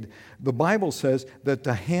played, the Bible says that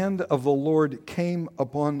the hand of the Lord came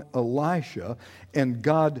upon Elisha, and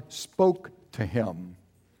God spoke to him.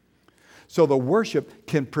 So the worship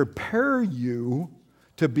can prepare you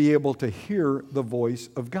to be able to hear the voice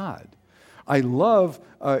of God. I love,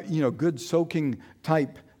 good soaking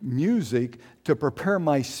type music to prepare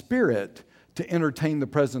my spirit to entertain the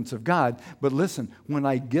presence of God. But listen, when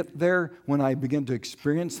I get there, when I begin to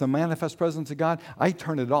experience the manifest presence of God, I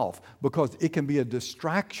turn it off because it can be a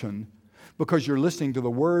distraction. Because you're listening to the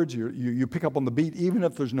words, you pick up on the beat, even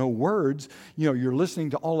if there's no words, you're listening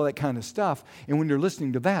to all of that kind of stuff. And when you're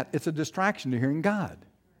listening to that, it's a distraction to hearing God.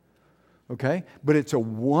 Okay? But it's a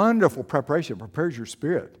wonderful preparation. It prepares your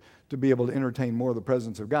spirit to be able to entertain more of the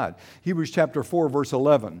presence of God. Hebrews chapter 4, verse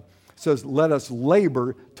 11 says, let us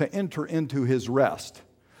labor to enter into his rest.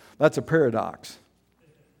 That's a paradox.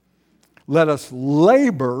 Let us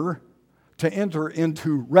labor to enter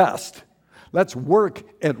into rest. Let's work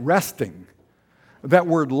at resting. That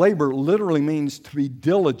word labor literally means to be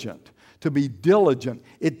diligent. To be diligent,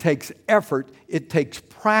 it takes effort, it takes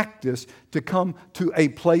practice to come to a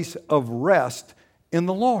place of rest in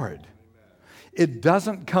the Lord. It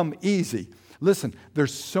doesn't come easy. Listen,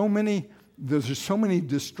 there's so many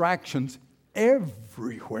distractions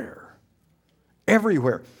everywhere.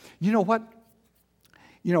 Everywhere. You know what?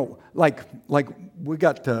 Like we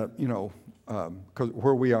got because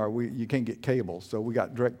where we are, you can't get cable, so we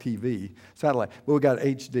got DirecTV, satellite, but we got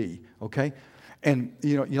HD, okay? And,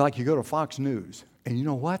 you go to Fox News, and you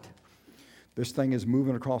know what? This thing is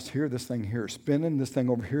moving across here. This thing here is spinning. This thing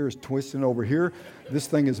over here is twisting over here. This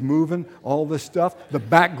thing is moving. All this stuff. The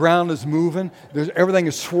background is moving. Everything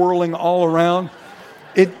is swirling all around.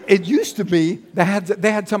 It used to be they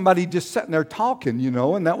had somebody just sitting there talking,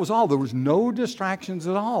 and that was all. There was no distractions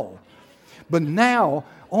at all. But now,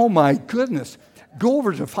 oh my goodness, go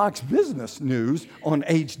over to Fox Business News on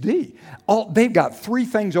HD. They've got 3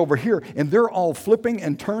 things over here, and they're all flipping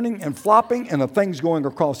and turning and flopping, and the thing's going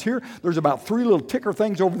across here. There's about 3 little ticker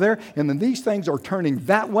things over there, and then these things are turning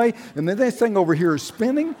that way, and then this thing over here is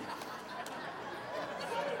spinning.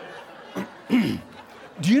 Do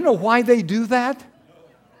you know why they do that?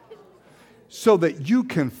 So that you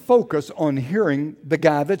can focus on hearing the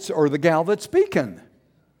guy or the gal that's speaking.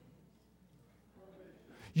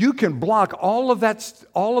 You can block all of that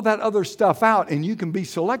other stuff out, and you can be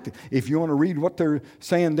selective. If you want to read what they're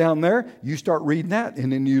saying down there, you start reading that,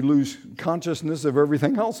 and then you lose consciousness of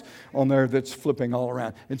everything else on there that's flipping all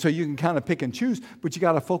around. And so you can kind of pick and choose, but you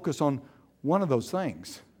got to focus on one of those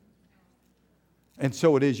things. And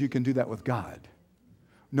so it is, you can do that with God.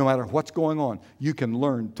 No matter what's going on, you can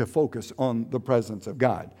learn to focus on the presence of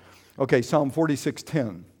God. Okay, Psalm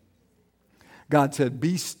 46:10. God said,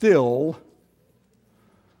 "Be still,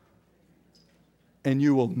 and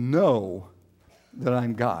you will know that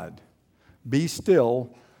I'm God." Be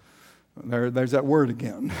still. There's that word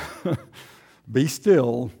again. Be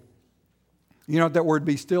still. You know what that word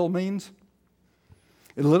be still means?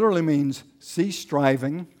 It literally means cease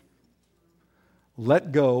striving,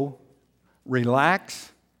 let go,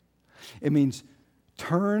 relax. It means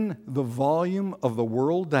turn the volume of the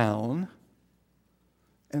world down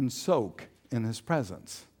and soak in His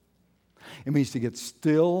presence. It means to get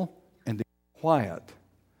still and to get quiet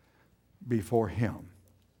before Him.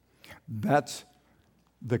 That's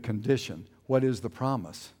the condition. What is the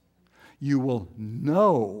promise? You will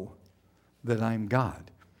know that I'm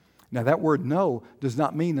God. Now, that word know does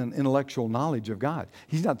not mean an intellectual knowledge of God.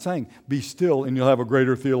 He's not saying, be still and you'll have a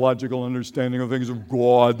greater theological understanding of things of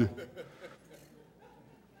God.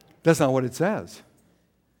 That's not what it says.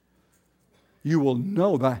 You will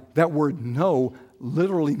know that word know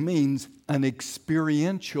literally means an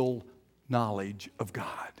experiential knowledge of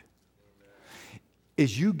God.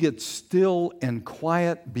 As you get still and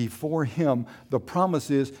quiet before Him, the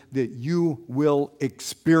promise is that you will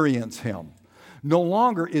experience Him. No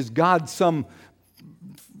longer is God some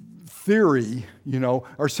theory,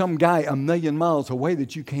 or some guy a million miles away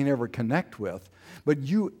that you can't ever connect with. But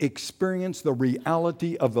you experience the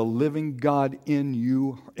reality of the living God in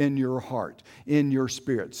you, in your heart, in your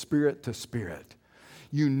spirit, spirit to spirit.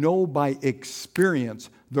 You know by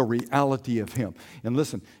experience the reality of Him. And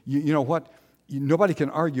listen, you know what? Nobody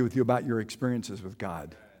can argue with you about your experiences with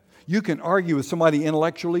God. You can argue with somebody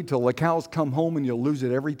intellectually till the cows come home and you'll lose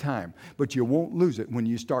it every time. But you won't lose it when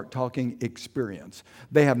you start talking experience.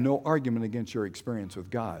 They have no argument against your experience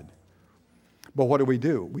with God. But what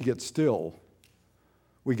do? We get still.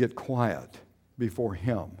 We get quiet before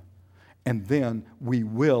Him. And then we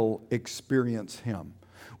will experience Him.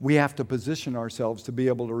 We have to position ourselves to be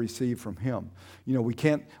able to receive from Him. We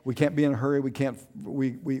can't be in a hurry. We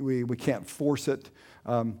can't force it.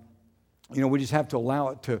 We just have to allow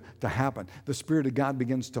it to happen. The Spirit of God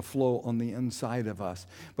begins to flow on the inside of us.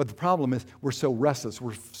 But the problem is we're so restless.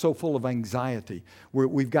 We're so full of anxiety.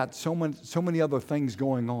 We've got so many other things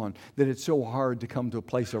going on that it's so hard to come to a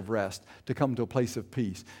place of rest, to come to a place of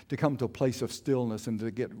peace, to come to a place of stillness and to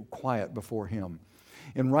get quiet before Him.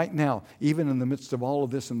 And right now, even in the midst of all of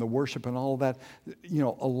this and the worship and all of that,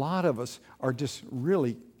 a lot of us are just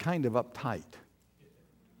really kind of uptight.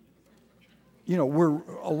 A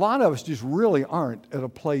lot of us just really aren't at a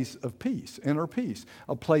place of peace, inner peace,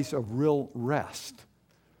 a place of real rest.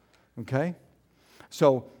 Okay?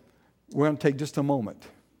 So we're going to take just a moment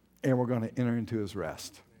and we're going to enter into His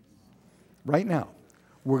rest. Right now,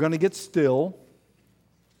 we're going to get still.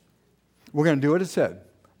 We're going to do what it said.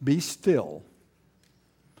 Be still.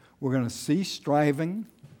 We're going to cease striving.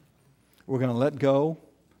 We're going to let go.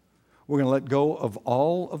 We're going to let go of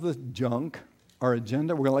all of the junk, our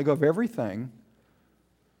agenda. We're going to let go of everything.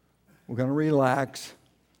 We're going to relax.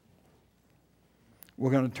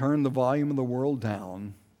 We're going to turn the volume of the world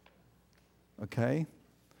down. Okay?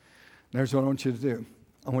 There's what I want you to do.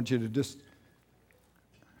 I want you to just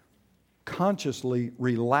consciously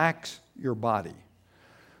relax your body.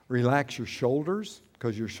 Relax your shoulders,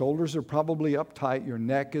 because your shoulders are probably uptight. Your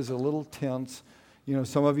neck is a little tense.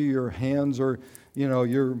 Some of you, your hands are,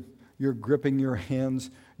 you're gripping your hands,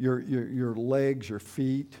 your legs, your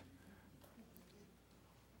feet.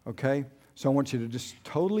 Okay? So I want you to just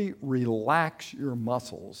totally relax your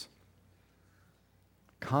muscles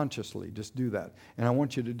Consciously, just do that. And I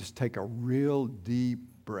want you to just take a real deep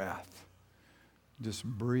breath. Just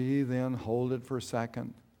breathe in, hold it for a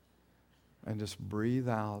second, and just breathe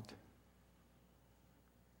out.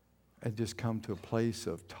 And just come to a place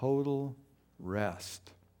of total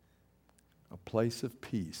rest, a place of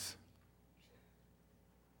peace.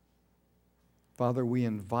 Father, we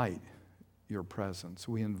invite your presence.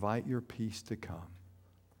 We invite your peace to come.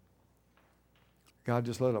 God,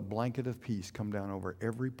 just let a blanket of peace come down over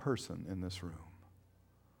every person in this room.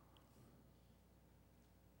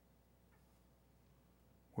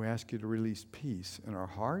 We ask you to release peace in our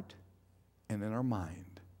heart and in our mind.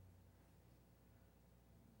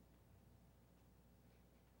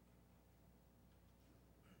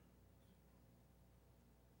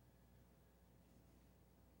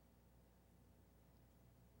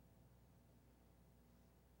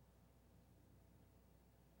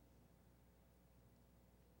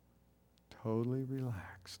 Totally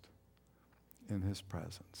relaxed in his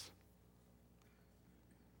presence.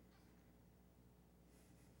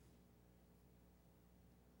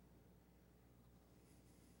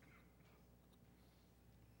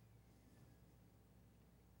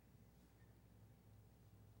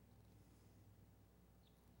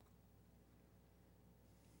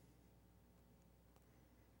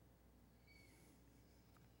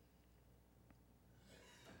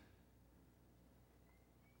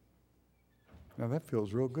 Now that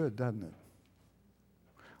feels real good, doesn't it?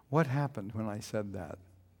 What happened when I said that?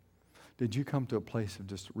 Did you come to a place of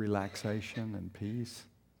just relaxation and peace?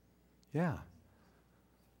 Yeah.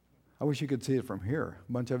 I wish you could see it from here.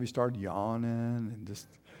 A bunch of you started yawning and just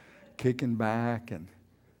kicking back. And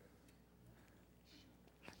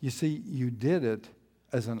you see, you did it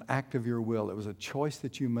as an act of your will. It was a choice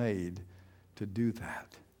that you made to do that.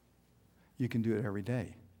 You can do it every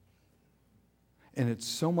day. And it's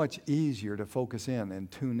so much easier to focus in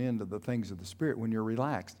and tune into the things of the Spirit when you're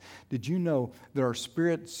relaxed. Did you know that our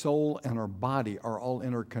spirit, soul, and our body are all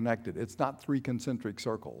interconnected? It's not three concentric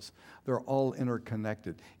circles. They're all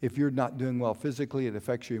interconnected. If you're not doing well physically, it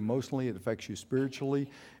affects you emotionally, it affects you spiritually.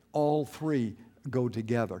 All three go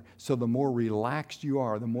together. So the more relaxed you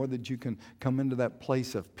are, the more that you can come into that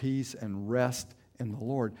place of peace and rest in the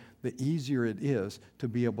Lord, the easier it is to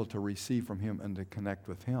be able to receive from Him and to connect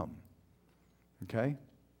with Him. Okay?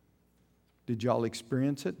 Did y'all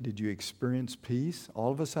experience it? Did you experience peace?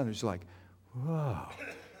 All of a sudden, it's like, whoa.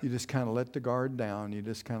 You just kind of let the guard down. You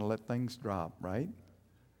just kind of let things drop, right?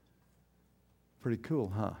 Pretty cool,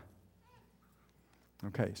 huh?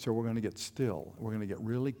 Okay, so we're going to get still. We're going to get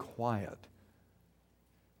really quiet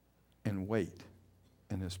and wait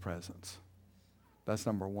in His presence. That's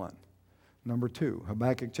number one. Number two,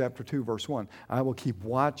 Habakkuk chapter 2, verse 1. I will keep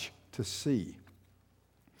watch to see.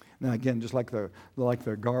 Now again, just like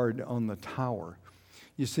the guard on the tower.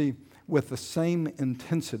 You see, with the same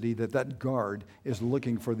intensity that guard is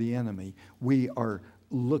looking for the enemy, we are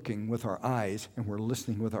looking with our eyes and we're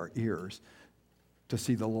listening with our ears to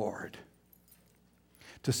see the Lord.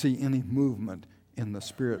 To see any movement in the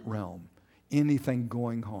spirit realm, anything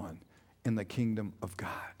going on in the kingdom of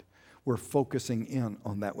God. We're focusing in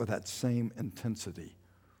on that with that same intensity.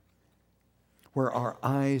 Where our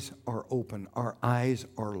eyes are open, our eyes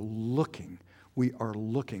are looking. We are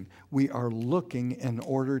looking. We are looking in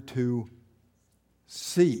order to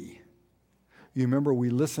see. You remember we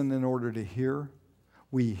listen in order to hear.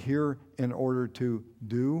 We hear in order to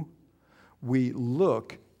do. We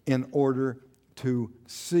look in order to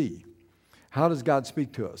see. How does God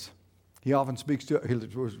speak to us? He often speaks to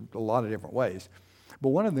us a lot of different ways. But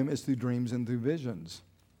one of them is through dreams and through visions.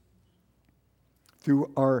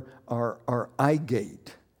 Through our eye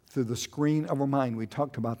gate, through the screen of our mind. We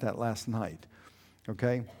talked about that last night.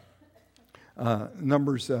 Okay?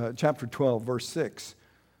 Numbers chapter 12, verse 6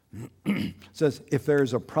 says, if there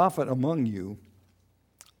is a prophet among you,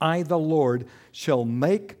 I, the Lord, shall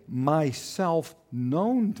make myself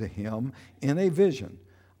known to him in a vision.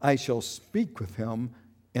 I shall speak with him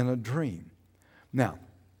in a dream. Now,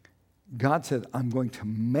 God said, I'm going to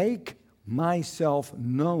make myself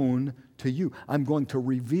known to you. I'm going to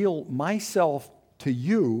reveal myself to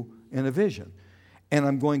you in a vision. And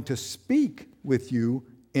I'm going to speak with you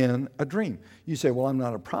in a dream. You say, well, I'm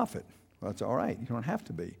not a prophet. Well, that's all right. You don't have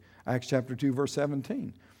to be. Acts chapter 2, verse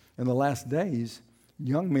 17. In the last days,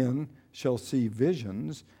 young men shall see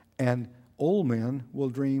visions, and old men will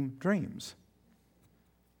dream dreams.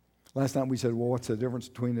 Last night we said, well, what's the difference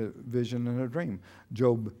between a vision and a dream?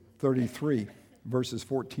 Job 33, verses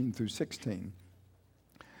 14 through 16.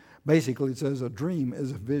 Basically, it says a dream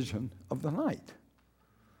is a vision of the night.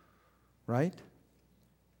 Right?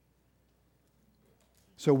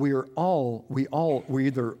 So we're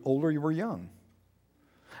either old or we're young.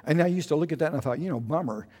 And I used to look at that and I thought,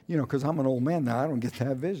 bummer, because I'm an old man now, I don't get to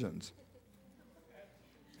have visions.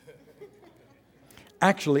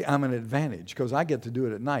 Actually, I'm an advantage because I get to do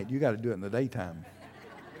it at night. You got to do it in the daytime.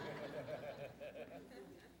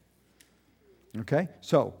 Okay?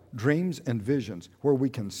 So, dreams and visions where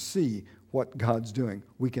we can see what God's doing.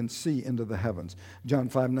 We can see into the heavens. John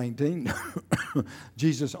 5:19,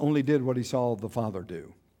 Jesus only did what he saw the Father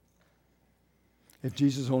do. If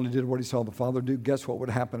Jesus only did what he saw the Father do, guess what would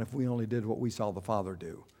happen if we only did what we saw the Father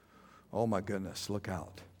do? Oh my goodness, look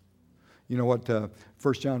out. You know what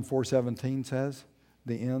 1 John 4:17 says?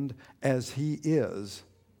 The end, as he is,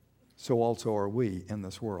 so also are we in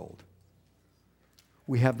this world.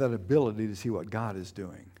 We have that ability to see what God is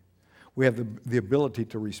doing. We have the ability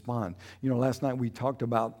to respond. Last night we talked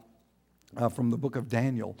about from the book of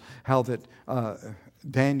Daniel, how that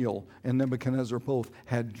Daniel and Nebuchadnezzar both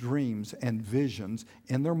had dreams and visions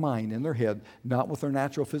in their mind, in their head, not with their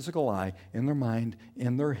natural physical eye, in their mind,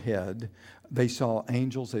 in their head. They saw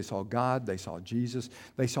angels, they saw God, they saw Jesus,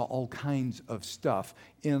 they saw all kinds of stuff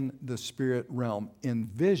in the spirit realm, in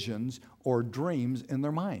visions or dreams in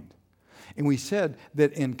their mind. And we said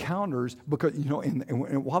that encounters, because,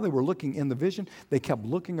 and while they were looking in the vision, they kept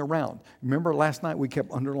looking around. Remember last night we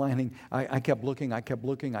kept underlining, I kept looking, I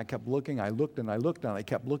looked and I looked and I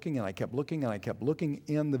kept looking and I kept looking and I kept looking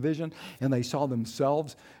in the vision, and they saw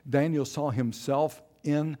themselves. Daniel saw himself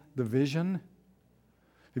in the vision.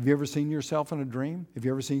 Have you ever seen yourself in a dream? Have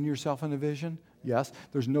you ever seen yourself in a vision? Yes.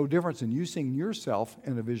 There's no difference in you seeing yourself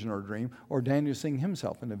in a vision or a dream or Daniel seeing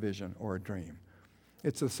himself in a vision or a dream.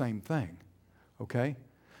 It's the same thing, okay?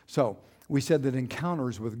 So we said that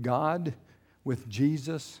encounters with God, with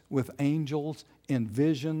Jesus, with angels, in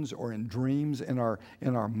visions or in dreams, in our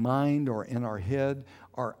mind or in our head,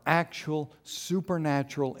 are actual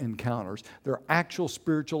supernatural encounters. They're actual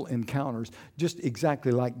spiritual encounters, just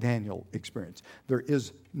exactly like Daniel experienced. There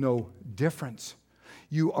is no difference.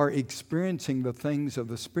 You are experiencing the things of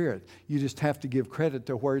the Spirit. You just have to give credit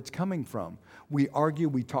to where it's coming from. We argue,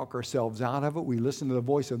 we talk ourselves out of it. We listen to the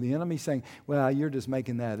voice of the enemy saying, well, you're just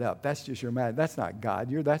making that up. That's just your mind. That's not God.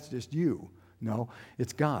 That's just you. No,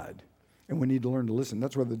 it's God. And we need to learn to listen.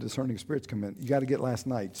 That's where the discerning spirits come in. You got to get last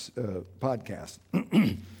night's podcast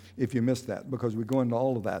if you missed that, because we go into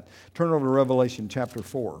all of that. Turn over to Revelation chapter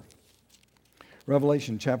 4.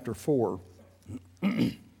 Revelation chapter 4.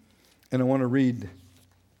 And I want to read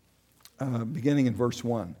beginning in verse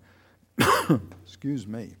 1. Excuse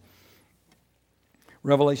me.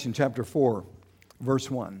 Revelation chapter 4, verse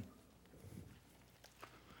 1.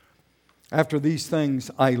 After these things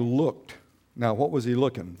I looked. Now, what was he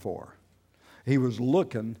looking for? He was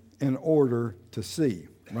looking in order to see,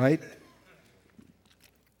 right?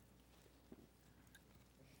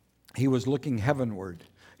 He was looking heavenward.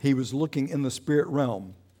 He was looking in the spirit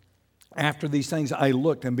realm. After these things I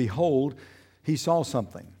looked, and behold, he saw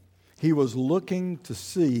something. He was looking to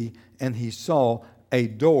see, and he saw a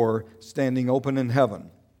door standing open in heaven.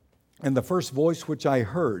 And the first voice which I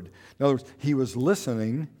heard, in other words, he was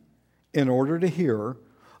listening in order to hear,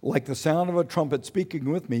 like the sound of a trumpet speaking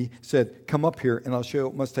with me, said, come up here and I'll show you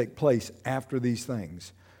what must take place after these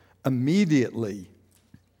things. Immediately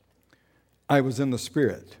I was in the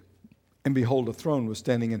Spirit, and behold, a throne was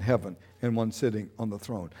standing in heaven, and one sitting on the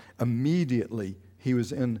throne. Immediately he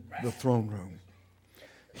was in the throne room.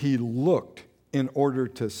 He looked in order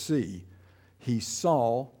to see. He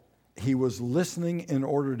saw, he was listening in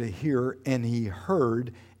order to hear, and he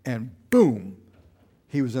heard, and boom,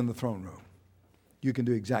 he was in the throne room. You can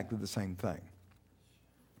do exactly the same thing.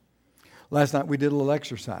 Last night we did a little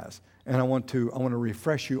exercise, and I want to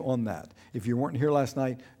refresh you on that. If you weren't here last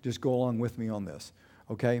night, just go along with me on this,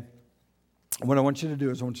 okay? What I want you to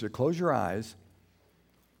do is I want you to close your eyes.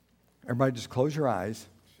 Everybody just close your eyes.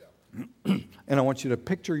 And I want you to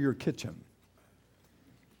picture your kitchen.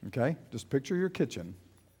 Okay? Just picture your kitchen.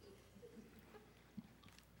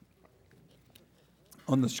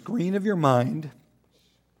 On the screen of your mind,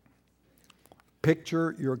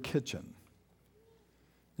 picture your kitchen.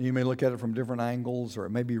 You may look at it from different angles, or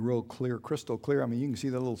it may be real clear, crystal clear. I mean, you can see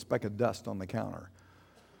that little speck of dust on the counter.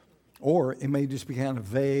 Or it may just be kind of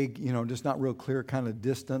vague, just not real clear, kind of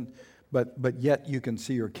distant, but yet you can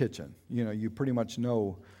see your kitchen. You pretty much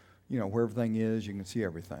know, where everything is. You can see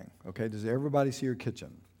everything. Okay? Does everybody see your kitchen?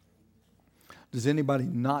 Does anybody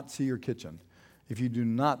not see your kitchen? If you do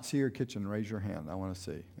not see your kitchen, raise your hand. I want to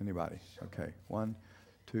see. Anybody? Okay. 1,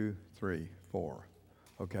 2, 3, 4.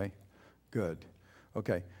 Okay. Good.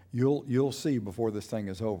 Okay. You'll see before this thing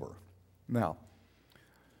is over. Now,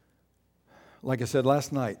 Like I said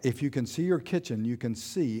last night, if you can see your kitchen, you can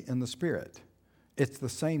see in the Spirit. It's the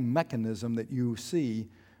same mechanism that you see,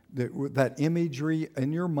 that imagery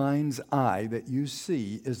in your mind's eye that you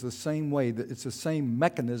see is the same way, that it's the same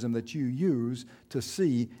mechanism that you use to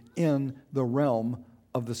see in the realm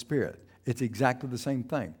of the Spirit. It's exactly the same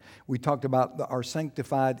thing. We talked about our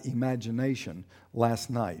sanctified imagination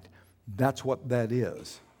last night. That's what that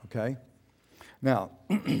is, okay? Now,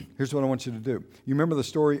 here's what I want you to do. You remember the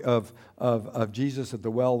story of Jesus at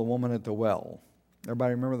the well, the woman at the well?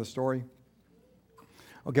 Everybody remember the story?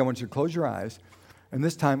 Okay, I want you to close your eyes. And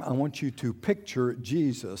this time, I want you to picture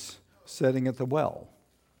Jesus sitting at the well.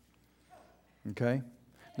 Okay?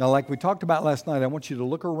 Now, like we talked about last night, I want you to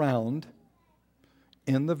look around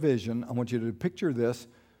in the vision. I want you to picture this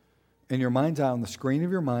in your mind's eye, on the screen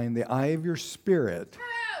of your mind, the eye of your spirit.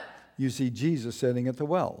 You see Jesus sitting at the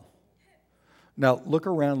well. Now, look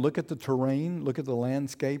around, look at the terrain, look at the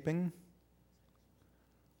landscaping.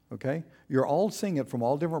 Okay? You're all seeing it from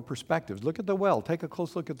all different perspectives. Look at the well. Take a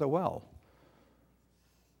close look at the well.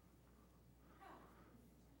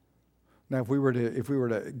 Now, if we were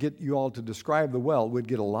to get you all to describe the well, we'd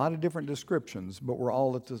get a lot of different descriptions, but we're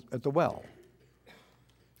all at the well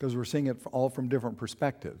because we're seeing it all from different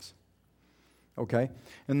perspectives. Okay?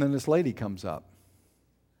 And then this lady comes up,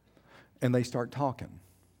 and they start talking.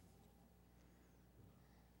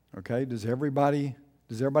 Okay, does everybody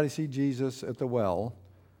see Jesus at the well?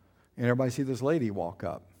 And everybody see this lady walk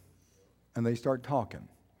up and they start talking.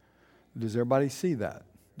 Does everybody see that?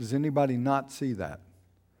 Does anybody not see that?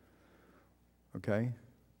 Okay,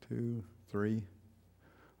 2, 3.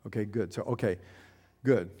 Okay, good. So, okay,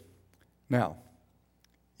 good. Now,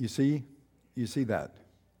 you see that.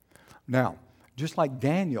 Now, just like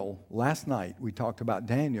Daniel, last night we talked about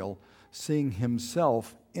Daniel seeing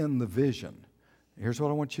himself in the vision. Here's what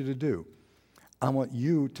I want you to do. I want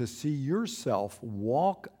you to see yourself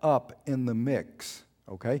walk up in the mix,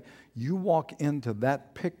 okay? You walk into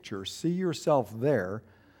that picture, see yourself there,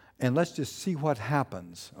 and let's just see what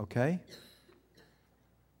happens, okay?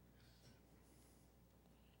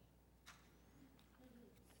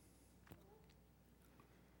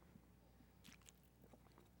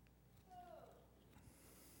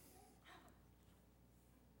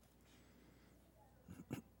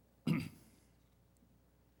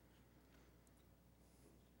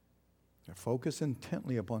 Focus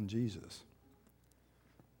intently upon Jesus.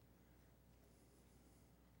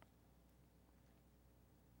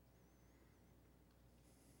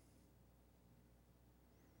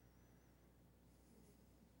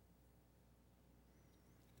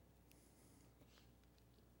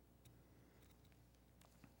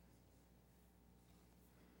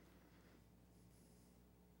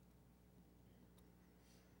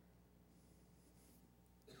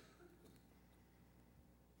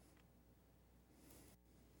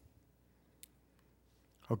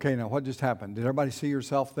 Okay, now what just happened? Did everybody see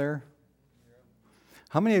yourself there?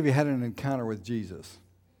 How many of you had an encounter with Jesus?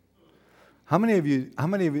 How many of you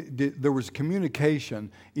there was communication,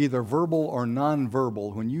 either verbal or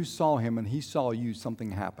nonverbal, when you saw him and he saw you,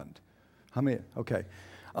 something happened? How many? Okay.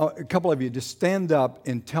 A couple of you, just stand up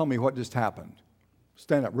and tell me what just happened.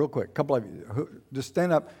 Stand up real quick. A couple of you, just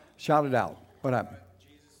stand up, shout it out. What happened?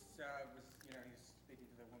 Jesus he was speaking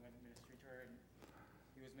to the woman, ministering to her, and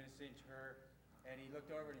he was ministering to her, and he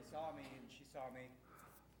looked over and he saw me, and she saw me,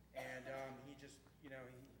 and he just, he kind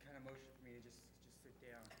of motioned for me to just sit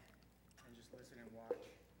down and just listen and watch.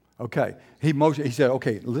 Okay. He said,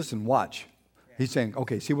 okay, listen, watch. Yeah. He's saying,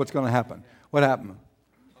 okay, see what's going to happen. Yeah. What happened?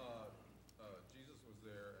 Jesus was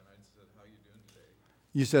there, and I said, how are you doing today?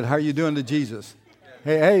 You said, how are you doing to Jesus?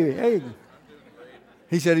 Hey. I'm doing great.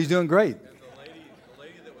 He said he's doing great. And the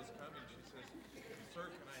lady that was coming, she says, sir,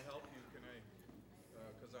 can I help you? Can I,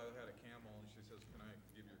 because I had a camel, and she says, can I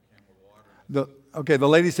give your camel water? The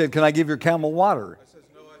lady said, can I give your camel water? I says,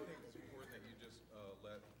 no, I think it's important that you just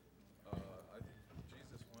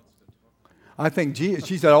Jesus wants to talk to you.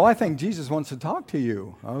 She said, I think Jesus wants to talk to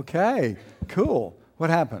you. Okay, cool. What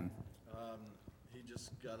happened? He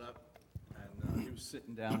just got up, and he was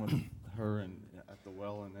sitting down with her and at the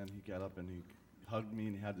well, and then he got up and he hugged me,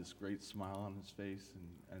 and he had this great smile on his face,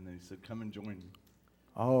 and then he said, come and join me.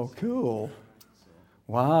 Oh, cool.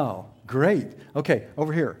 Wow, great. Okay,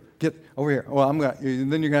 over here. Get over here. Well, then you're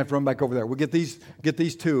gonna have to run back over there. We'll get these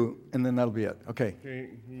two, and then that'll be it. Okay. Okay.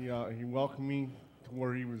 He welcomed me to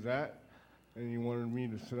where he was at, and he wanted me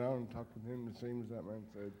to sit down and talk with him, the same as that man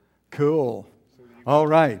said. Cool. All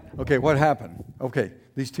right. Okay, what happened? Okay,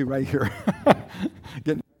 these two right here.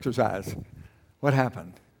 Getting exercise. What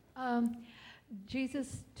happened?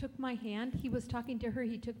 Jesus took my hand. He was talking to her.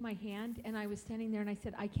 He took my hand, and I was standing there, and I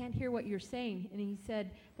said, I can't hear what you're saying. And he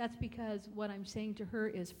said, that's because what I'm saying to her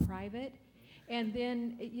is private. And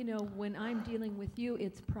then, when I'm dealing with you,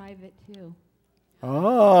 it's private too.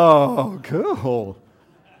 Oh, cool.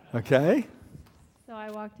 Okay. So I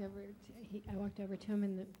walked over to him,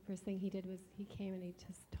 and the first thing he did was he came and he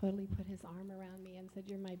just totally put his arm around me and said,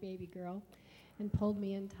 "You're my baby girl," and pulled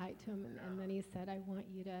me in tight to him. And then he said, I want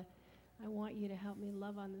you to help me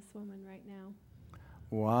love on this woman right now.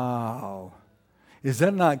 Wow. Is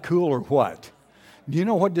that not cool or what? Do you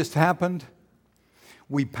know what just happened?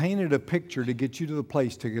 We painted a picture to get you to the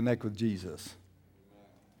place to connect with Jesus.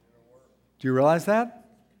 Do you realize that?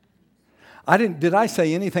 Did I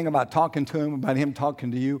say anything about talking to him, about him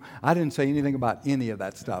talking to you? I didn't say anything about any of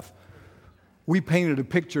that stuff. We painted a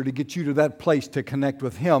picture to get you to that place to connect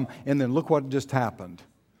with him, and then look what just happened.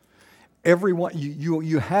 Everyone,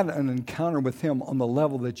 you had an encounter with him on the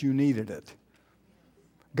level that you needed it.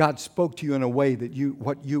 God spoke to you in a way that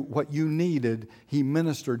what you needed, he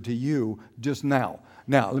ministered to you just now.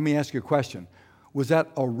 Now, let me ask you a question. Was that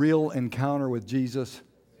a real encounter with Jesus?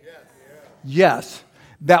 Yes.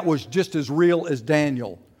 That was just as real as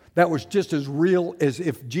Daniel. That was just as real as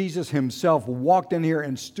if Jesus himself walked in here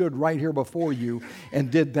and stood right here before you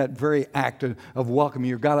and did that very act of welcoming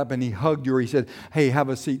you. Got up and he hugged you, or he said, "Hey, have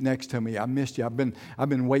a seat next to me. I missed you. I've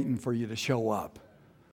been waiting for you to show up."